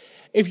 okay,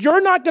 if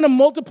you're not going to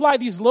multiply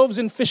these loaves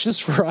and fishes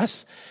for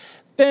us,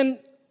 then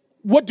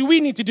what do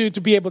we need to do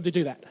to be able to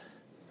do that?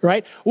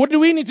 Right? What do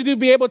we need to do to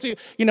be able to,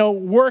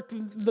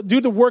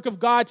 do the work of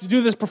God, to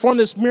do this, perform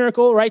this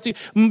miracle, right? To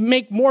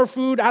make more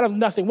food out of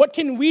nothing. What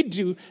can we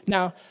do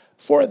now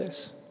for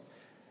this?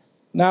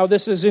 Now,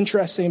 this is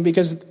interesting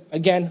because,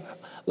 again,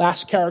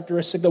 last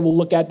characteristic that we'll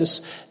look at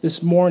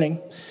this morning.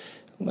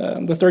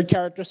 The third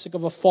characteristic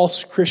of a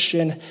false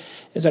Christian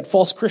is that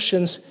false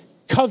Christians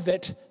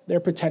covet their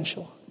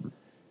potential.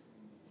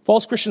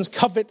 False Christians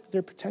covet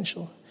their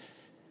potential.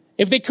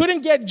 If they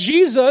couldn't get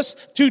Jesus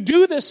to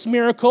do this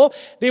miracle,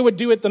 they would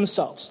do it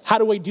themselves. How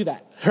do we do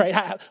that?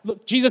 Right?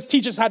 Look, Jesus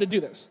teaches how to do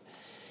this.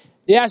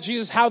 They asked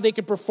Jesus how they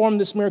could perform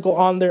this miracle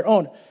on their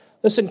own.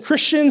 Listen,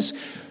 Christians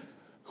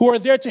who are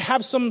there to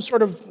have some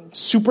sort of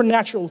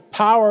supernatural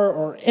power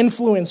or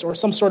influence or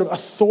some sort of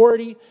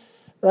authority,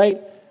 right?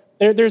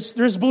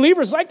 There's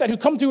believers like that who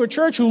come to a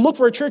church, who look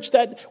for a church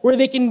where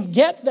they can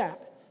get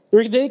that,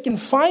 where they can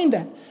find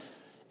that.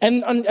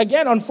 And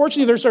again,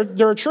 unfortunately,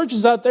 there are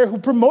churches out there who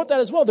promote that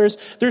as well.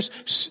 There's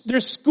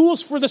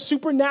schools for the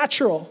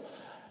supernatural,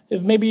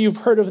 if maybe you've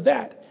heard of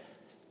that.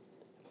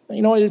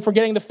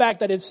 Forgetting the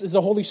fact that it's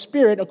the Holy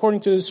Spirit,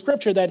 according to the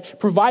Scripture, that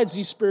provides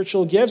these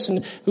spiritual gifts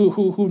and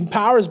who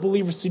empowers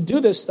believers to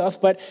do this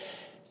stuff. But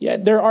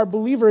yet there are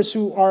believers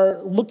who are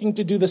looking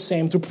to do the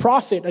same, to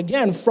profit,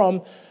 again,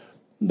 from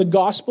the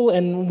gospel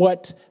and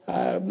what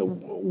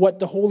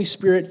the Holy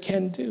Spirit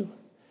can do.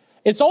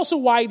 It's also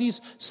why these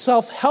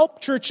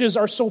self-help churches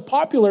are so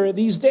popular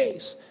these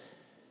days.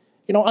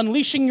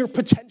 Unleashing your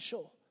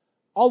potential,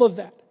 all of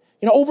that.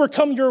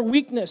 Overcome your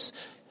weakness.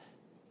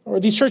 Or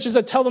these churches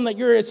that tell them that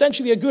you're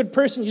essentially a good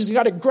person. You just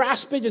got to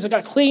grasp it, you just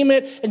got to claim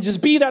it, and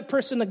just be that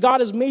person that God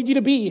has made you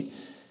to be.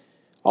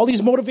 All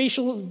these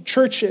motivational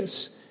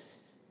churches.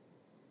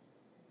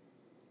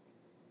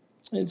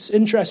 It's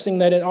interesting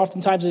that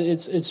oftentimes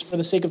it's for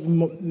the sake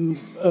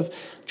of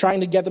trying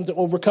to get them to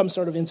overcome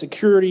sort of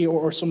insecurity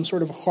or some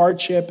sort of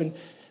hardship and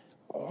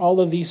all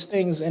of these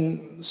things.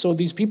 And so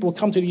these people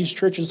come to these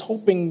churches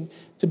hoping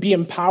to be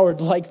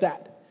empowered like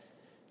that,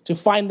 to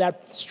find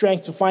that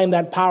strength, to find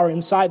that power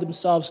inside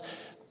themselves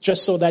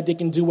just so that they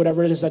can do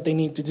whatever it is that they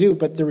need to do.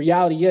 But the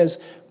reality is,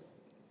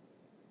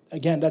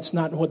 again, that's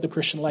not what the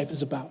Christian life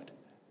is about.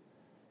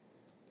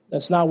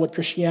 That's not what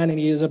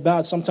Christianity is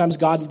about. Sometimes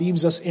God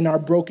leaves us in our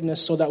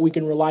brokenness so that we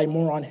can rely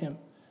more on him.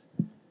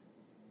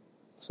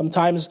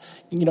 Sometimes,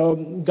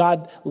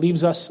 God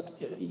leaves us,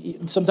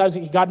 sometimes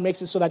God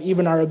makes it so that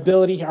even our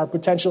ability, our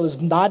potential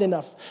is not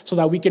enough so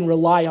that we can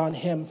rely on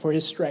him for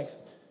his strength.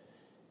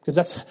 Because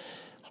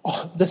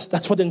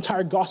that's what the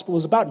entire gospel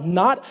is about.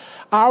 Not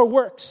our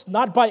works,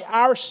 not by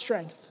our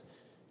strength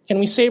can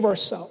we save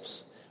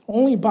ourselves.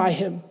 Only by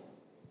him.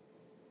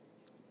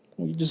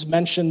 We just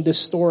mentioned this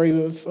story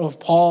of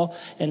Paul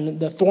and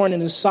the thorn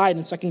in his side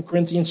in 2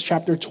 Corinthians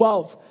chapter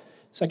 12.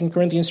 2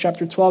 Corinthians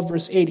chapter 12,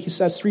 verse 8, he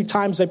says, 3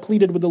 times I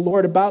pleaded with the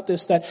Lord about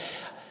this, that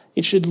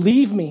it should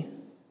leave me.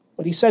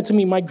 But he said to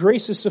me, my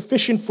grace is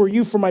sufficient for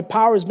you, for my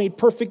power is made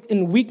perfect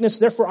in weakness.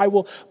 Therefore, I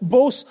will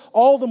boast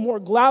all the more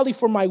gladly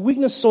for my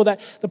weakness, so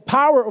that the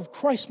power of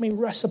Christ may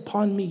rest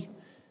upon me.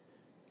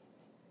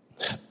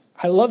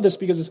 I love this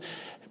because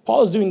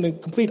Paul is doing the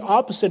complete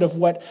opposite of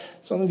what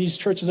some of these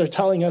churches are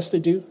telling us to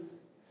do.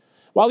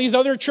 While these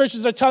other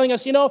churches are telling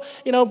us,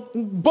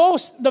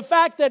 boast the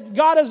fact that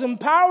God has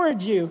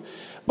empowered you.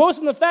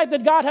 Boast in the fact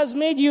that God has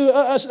made you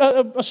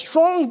a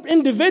strong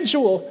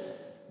individual.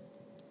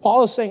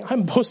 Paul is saying,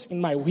 I'm boasting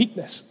in my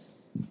weakness.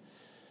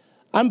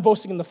 I'm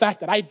boasting in the fact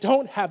that I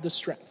don't have the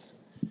strength.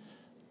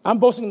 I'm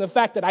boasting in the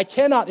fact that I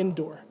cannot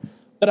endure,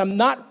 that I'm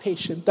not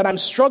patient, that I'm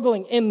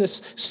struggling in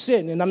this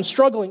sin, and I'm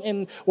struggling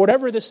in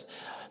whatever this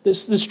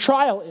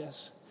trial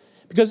is.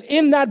 Because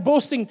in that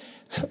boasting,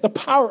 the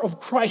power of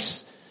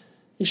Christ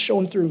is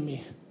shown through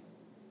me.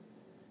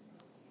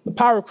 The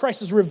power of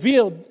Christ is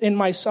revealed in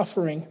my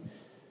suffering.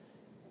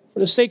 For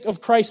the sake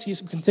of Christ, he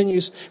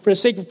continues, for the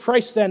sake of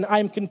Christ, then, I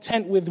am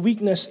content with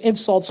weakness,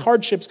 insults,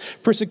 hardships,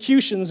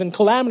 persecutions, and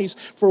calamities.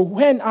 For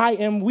when I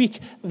am weak,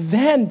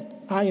 then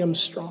I am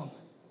strong.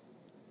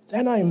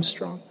 Then I am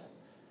strong.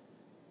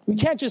 We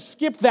can't just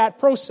skip that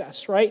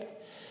process, right?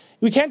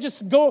 We can't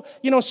just go,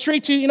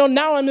 straight to,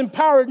 now I'm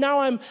empowered,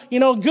 now I'm,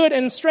 good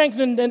and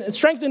strengthened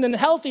and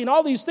healthy and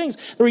all these things.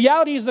 The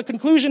reality is the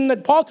conclusion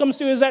that Paul comes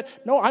to is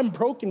that, no, I'm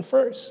broken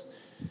first.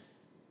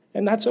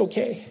 And that's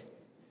okay.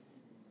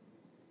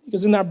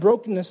 Because in that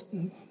brokenness,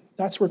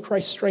 that's where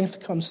Christ's strength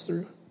comes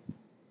through.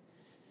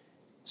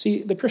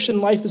 See, the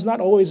Christian life is not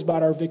always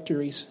about our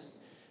victories.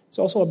 It's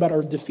also about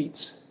our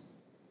defeats.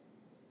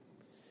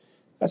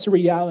 That's the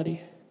reality.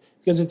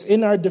 Because it's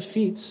in our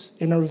defeats,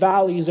 in our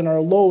valleys, in our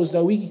lows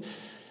that we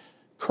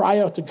cry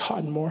out to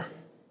God more.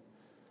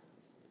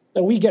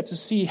 That we get to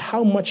see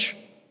how much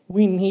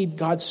we need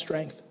God's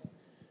strength.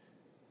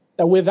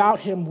 That without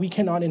him, we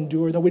cannot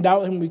endure. That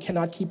without him, we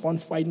cannot keep on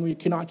fighting. We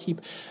cannot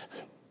keep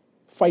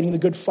fighting the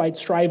good fight,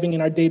 striving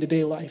in our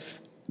day-to-day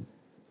life.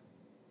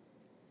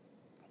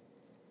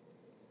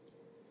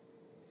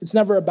 It's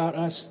never about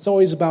us. It's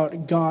always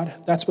about God.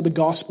 That's what the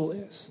gospel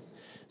is.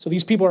 So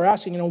these people are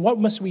asking, what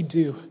must we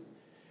do?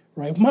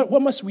 Right?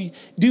 What must we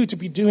do to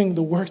be doing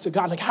the works of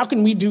God? Like, how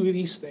can we do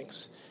these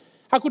things?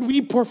 How could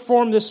we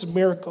perform this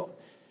miracle?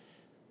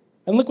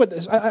 And look what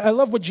this. I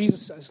love what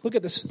Jesus says. Look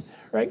at this,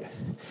 right?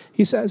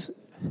 He says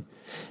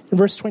in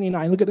verse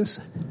 29, look at this.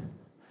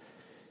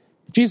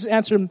 Jesus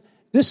answered him,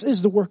 this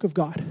is the work of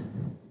God,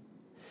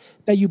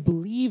 that you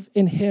believe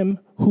in him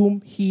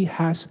whom he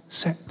has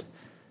sent.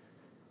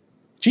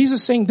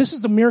 Jesus is saying this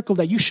is the miracle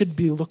that you should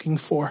be looking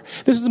for.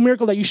 This is the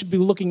miracle that you should be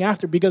looking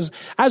after, because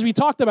as we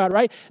talked about,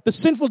 right, the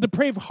sinful,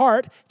 depraved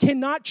heart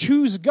cannot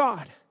choose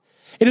God.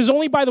 It is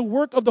only by the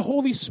work of the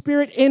Holy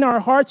Spirit in our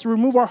hearts to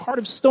remove our heart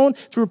of stone,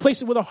 to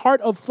replace it with a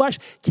heart of flesh,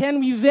 can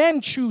we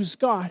then choose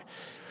God.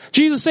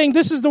 Jesus is saying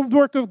this is the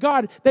work of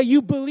God, that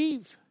you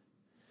believe.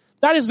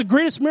 That is the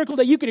greatest miracle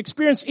that you could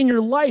experience in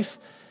your life.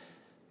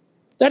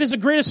 That is the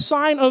greatest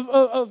sign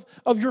of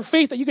your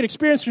faith that you can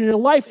experience in your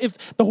life,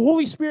 if the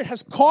Holy Spirit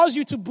has caused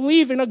you to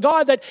believe in a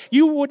God that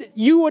you would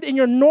in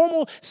your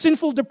normal,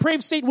 sinful,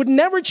 depraved state would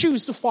never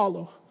choose to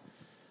follow.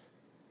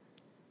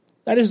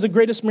 That is the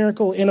greatest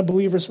miracle in a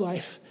believer's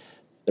life,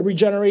 the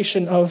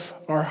regeneration of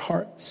our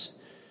hearts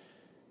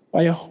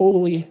by a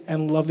holy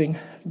and loving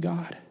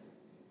God.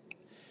 He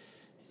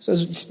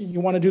says, you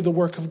want to do the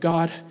work of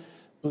God?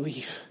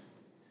 Believe.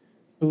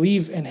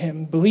 Believe in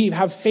him. Believe.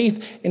 Have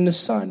faith in the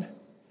Son.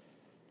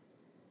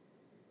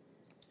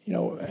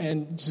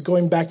 And just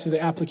going back to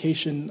the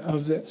application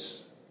of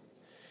this.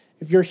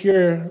 If you're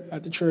here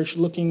at the church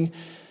looking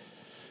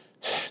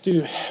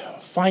to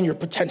find your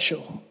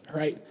potential,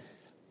 right?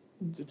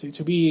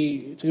 To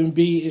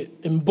be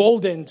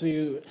emboldened,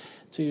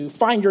 to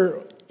find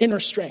your inner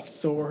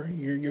strength or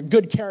your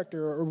good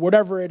character or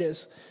whatever it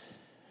is.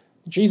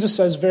 Jesus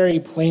says very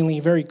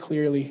plainly, very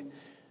clearly,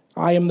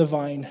 I am the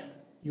vine,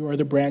 you are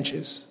the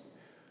branches.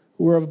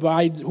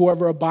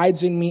 Whoever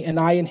abides in me and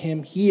I in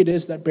him, he it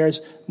is that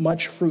bears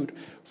much fruit.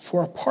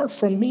 For apart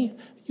from me,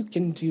 you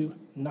can do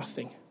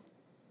nothing.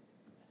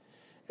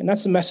 And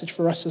that's the message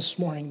for us this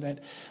morning, that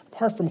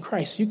apart from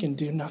Christ, you can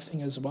do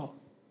nothing as well.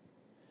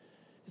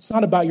 It's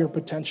not about your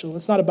potential.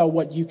 It's not about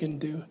what you can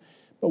do,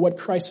 but what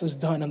Christ has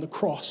done on the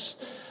cross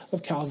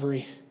of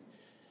Calvary,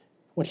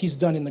 what he's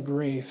done in the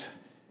grave.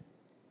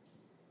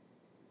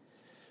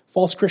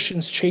 False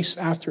Christians chase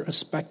after a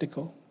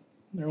spectacle.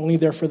 They're only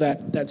there for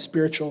that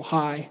spiritual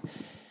high.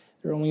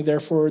 They're only there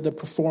for the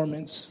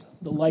performance,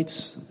 the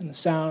lights and the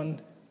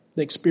sound,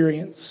 the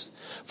experience.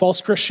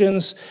 False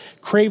Christians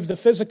crave the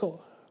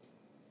physical,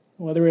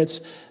 whether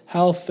it's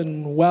health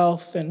and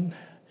wealth and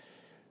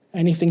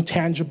anything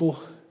tangible.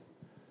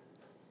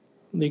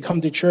 They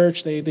come to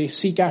church, they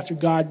seek after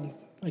God,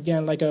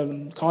 again, like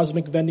a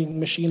cosmic vending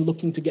machine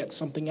looking to get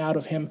something out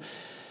of him.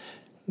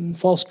 And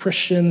false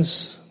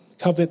Christians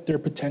covet their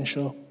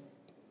potential.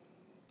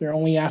 They're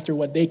only after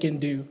what they can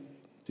do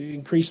to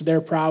increase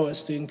their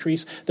prowess, to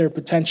increase their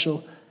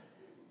potential.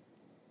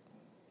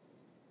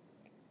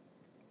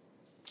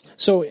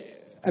 So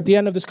at the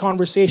end of this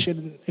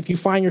conversation, if you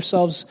find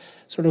yourselves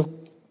sort of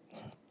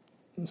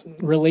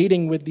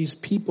relating with these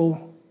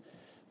people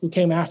who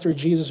came after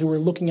Jesus, who were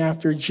looking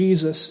after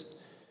Jesus,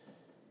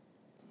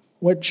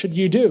 what should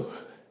you do,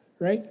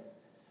 right?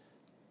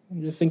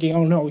 You're thinking,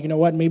 oh no, you know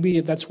what? Maybe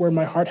that's where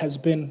my heart has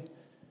been.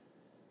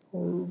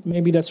 Or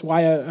maybe that's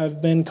why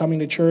I've been coming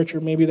to church, or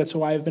maybe that's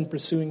why I've been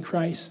pursuing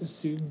Christ, is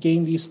to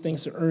gain these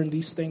things, to earn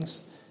these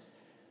things.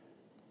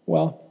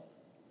 Well,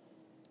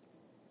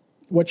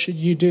 what should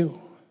you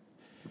do?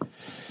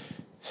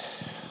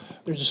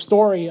 There's a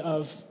story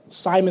of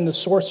Simon the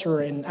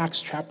sorcerer in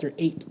Acts chapter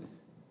 8.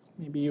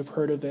 Maybe you've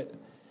heard of it.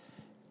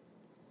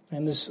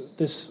 And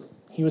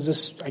he was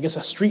this, I guess,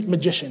 a street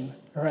magician,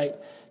 right?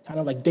 Kind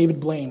of like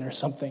David Blaine or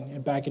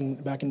something back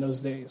in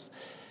those days.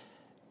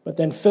 But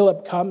then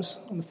Philip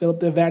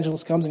the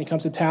evangelist comes, and he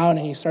comes to town,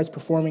 and he starts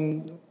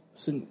performing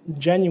some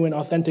genuine,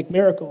 authentic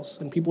miracles.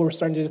 And people were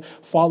starting to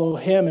follow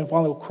him and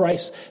follow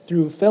Christ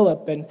through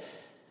Philip. And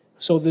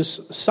so this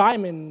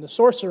Simon, the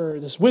sorcerer,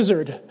 this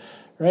wizard,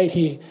 right,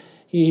 he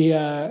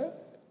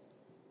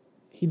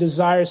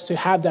desires to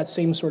have that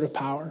same sort of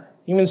power.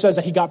 He even says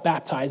that he got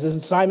baptized.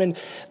 As Simon,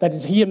 that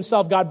he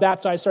himself got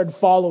baptized, started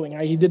following.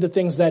 Right? He did the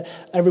things that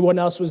everyone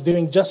else was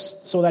doing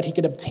just so that he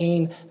could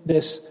obtain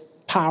this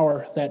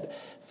power that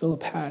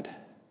Philip had.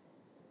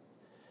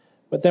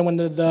 But then when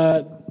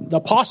the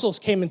apostles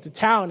came into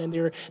town and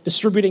they were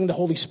distributing the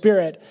Holy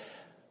Spirit,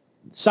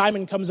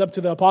 Simon comes up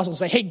to the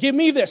apostles and says, hey, give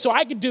me this so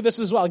I could do this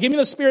as well. Give me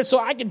the Spirit so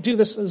I could do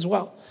this as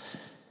well.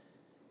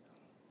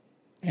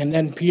 And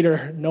then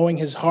Peter, knowing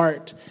his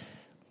heart,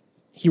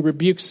 he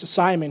rebukes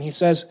Simon. He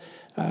says,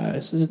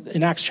 this is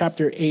in Acts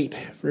chapter 8,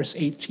 verse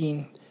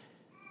 18.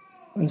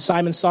 When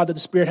Simon saw that the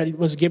Spirit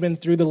was given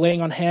through the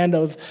laying on hand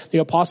of the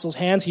apostles'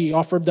 hands, he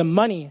offered them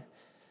money,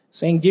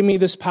 saying, give me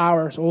this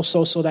power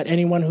also so that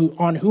anyone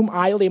on whom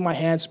I lay my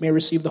hands may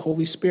receive the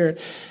Holy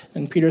Spirit.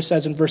 And Peter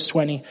says in verse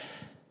 20,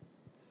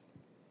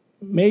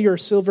 may your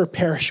silver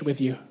perish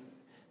with you,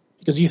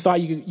 because you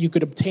thought you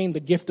could obtain the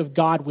gift of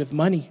God with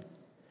money.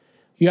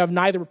 You have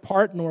neither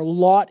part nor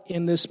lot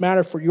in this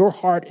matter, for your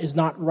heart is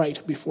not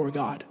right before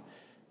God.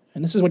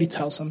 And this is what he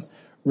tells them.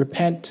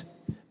 Repent,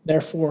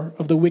 therefore,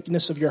 of the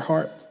wickedness of your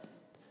heart,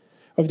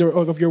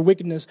 of your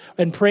wickedness,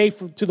 and pray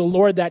to the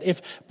Lord that,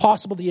 if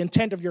possible, the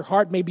intent of your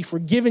heart may be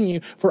forgiven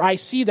you. For I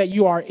see that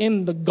you are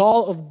in the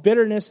gall of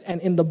bitterness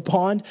and in the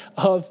bond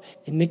of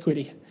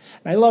iniquity.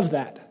 And I love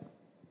that.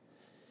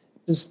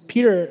 Because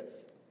Peter,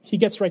 he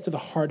gets right to the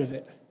heart of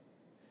it.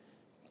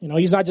 You know,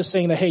 he's not just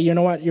saying that, hey, you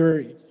know what,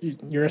 you're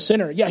a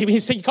sinner. Yeah,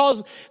 he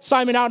calls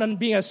Simon out on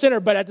being a sinner,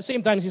 but at the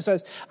same time he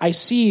says, I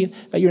see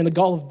that you're in the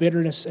gall of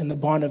bitterness and the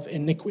bond of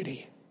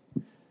iniquity.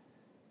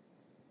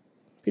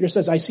 Peter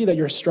says, I see that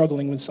you're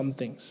struggling with some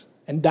things,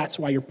 and that's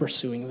why you're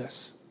pursuing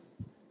this.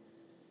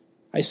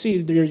 I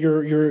see that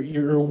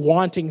you're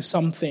wanting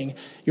something.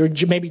 You're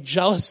maybe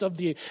jealous of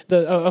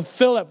of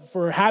Philip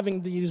for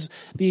having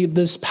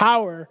this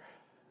power.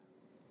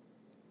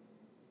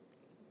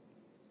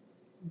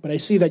 But I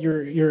see that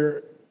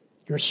you're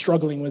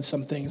struggling with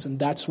some things, and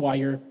that's why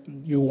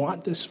you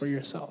want this for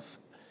yourself.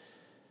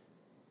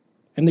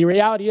 And the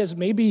reality is,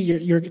 maybe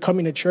you're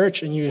coming to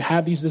church and you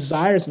have these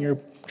desires and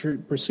you're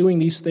pursuing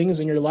these things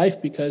in your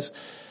life because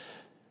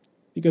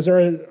there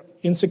are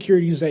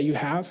insecurities that you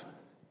have.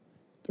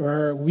 There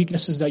are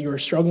weaknesses that you're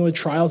struggling with,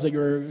 trials that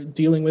you're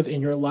dealing with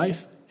in your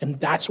life. And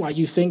that's why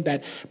you think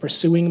that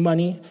pursuing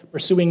money,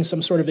 pursuing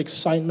some sort of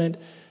excitement,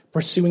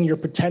 pursuing your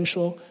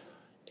potential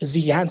is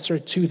the answer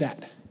to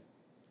that.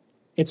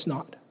 It's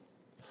not.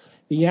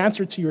 The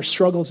answer to your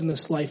struggles in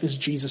this life is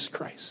Jesus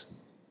Christ.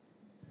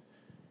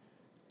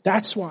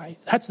 That's why.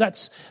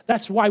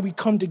 That's why we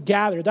come to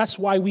gather. That's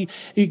why we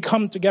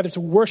come together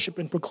to worship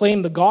and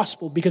proclaim the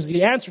gospel, because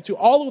the answer to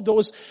all of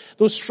those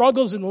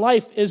struggles in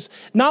life is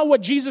not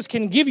what Jesus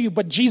can give you,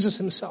 but Jesus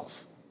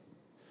himself.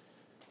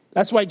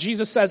 That's why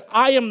Jesus says,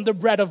 I am the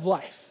bread of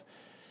life.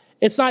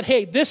 It's not,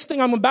 hey, this thing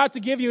I'm about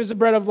to give you is the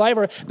bread of life,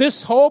 or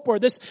this hope, or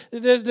this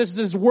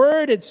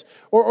word,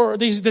 or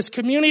this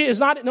community is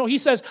not. No, he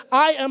says,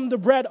 I am the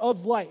bread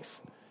of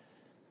life.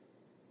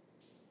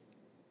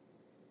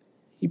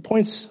 He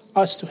points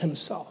us to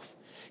himself.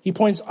 He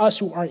points us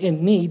who are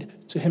in need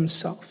to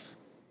himself.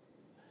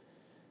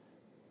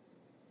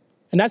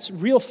 And that's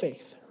real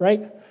faith,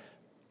 right?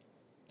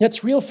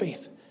 That's real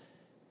faith.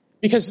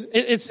 Because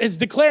it's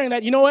declaring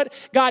that, you know what,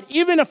 God,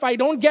 even if I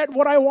don't get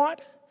what I want,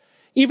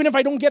 even if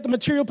I don't get the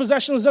material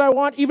possessions that I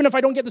want, even if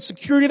I don't get the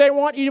security that I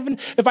want, even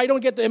if I don't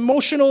get the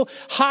emotional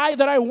high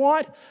that I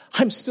want,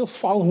 I'm still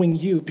following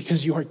you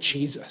because you are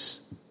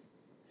Jesus.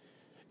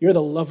 You're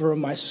the lover of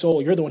my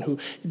soul. You're the one who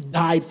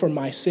died for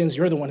my sins.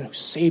 You're the one who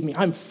saved me.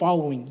 I'm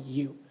following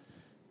you.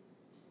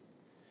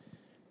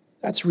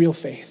 That's real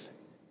faith.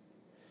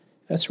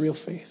 That's real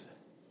faith.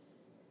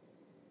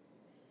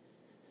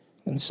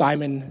 And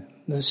Simon,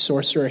 the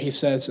sorcerer, he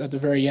says at the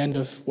very end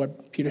of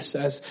what Peter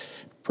says,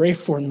 pray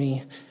for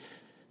me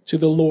to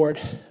the Lord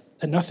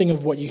that nothing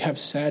of what you have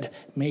said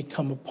may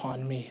come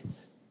upon me.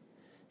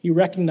 He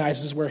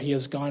recognizes where he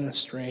has gone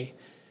astray.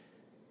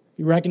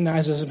 He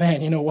recognizes,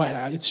 man, you know what?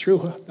 It's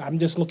true. I'm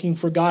just looking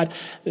for God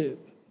to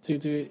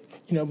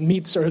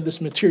meet sort of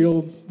this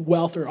material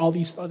wealth or all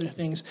these other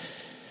things.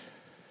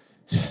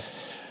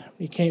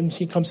 He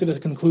comes to the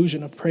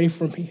conclusion of pray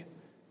for me.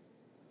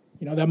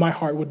 That my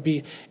heart would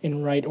be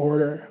in right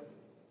order.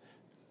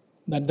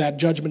 That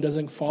judgment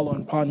doesn't fall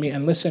upon me.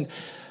 And listen,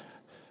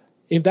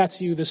 if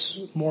that's you this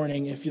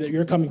morning, if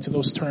you're coming to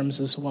those terms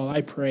as well,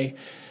 I pray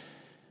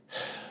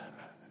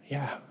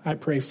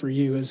for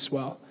you as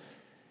well.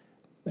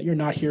 That you're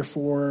not here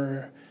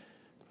for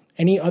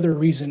any other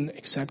reason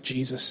except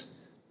Jesus.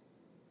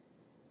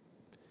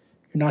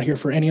 You're not here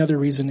for any other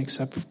reason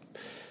except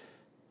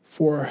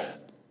for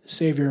the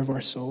Savior of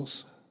our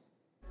souls.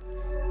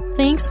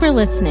 Thanks for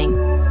listening.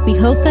 We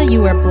hope that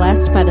you were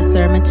blessed by the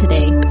sermon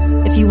today.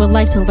 If you would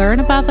like to learn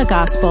about the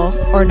gospel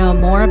or know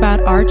more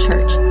about our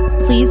church,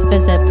 please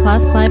visit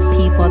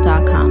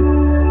pluslifepeople.com.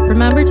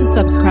 Remember to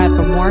subscribe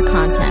for more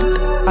content.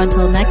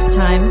 Until next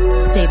time,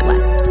 stay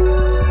blessed.